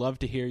 because we'd love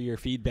to hear your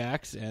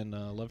feedbacks and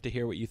love to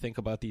hear what you think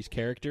about these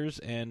characters.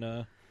 And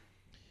I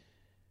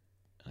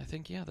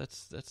think, yeah,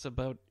 that's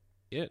about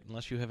it,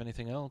 unless you have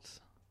anything else.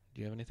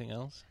 Do you have anything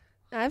else?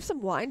 I have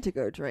some wine to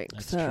go drink.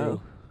 That's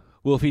true.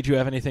 Wolfie, do you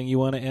have anything you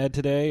want to add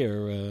today,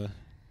 or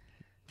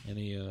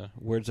any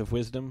words of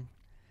wisdom?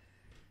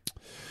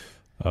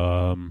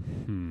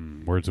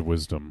 Words of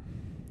wisdom.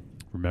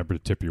 Remember to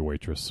tip your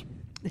waitress.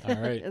 All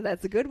right.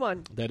 That's a good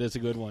one. That is a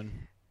good one.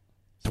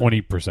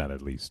 20%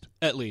 at least.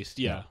 At least,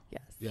 yeah.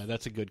 Yes. Yeah,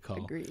 that's a good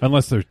call. Agreed.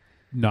 Unless they're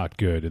not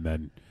good, and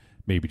then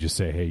maybe just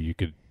say, hey, you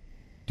could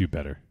do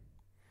better.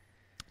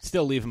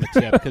 Still leave them a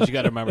tip, because you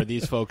got to remember,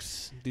 these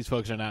folks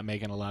are not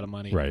making a lot of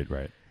money.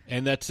 Right.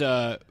 And that's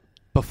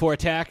before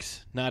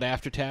tax, not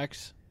after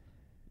tax.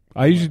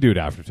 I usually do it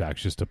after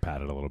tax just to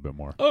pad it a little bit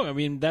more. Oh, I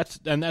mean, that's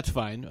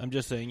fine. I'm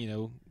just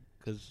saying,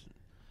 because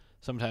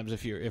sometimes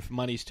if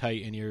money's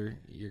tight and you're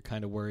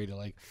kind of worried,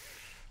 like,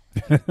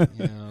 that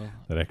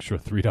extra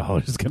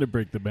 $3 is going to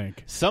break the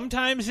bank.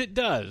 Sometimes it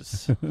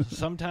does.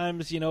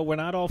 Sometimes, we're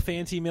not all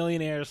fancy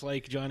millionaires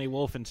like Johnny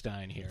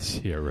Wolfenstein here.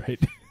 Yeah, right.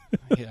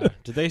 Yeah.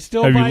 Do they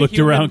still have buy you looked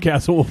around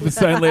Castle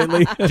Wolfenstein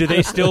lately? Do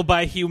they still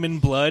buy human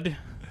blood?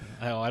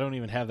 Oh, I don't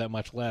even have that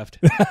much left.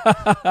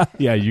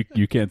 Yeah,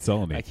 you can't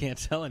sell any. I can't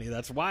sell any.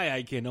 That's why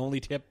I can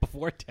only tip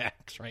before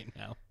tax right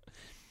now.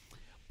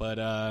 But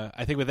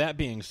I think with that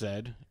being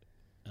said,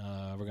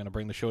 we're going to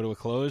bring the show to a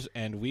close,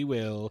 and we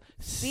will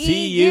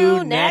see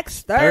you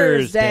next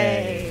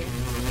Thursday.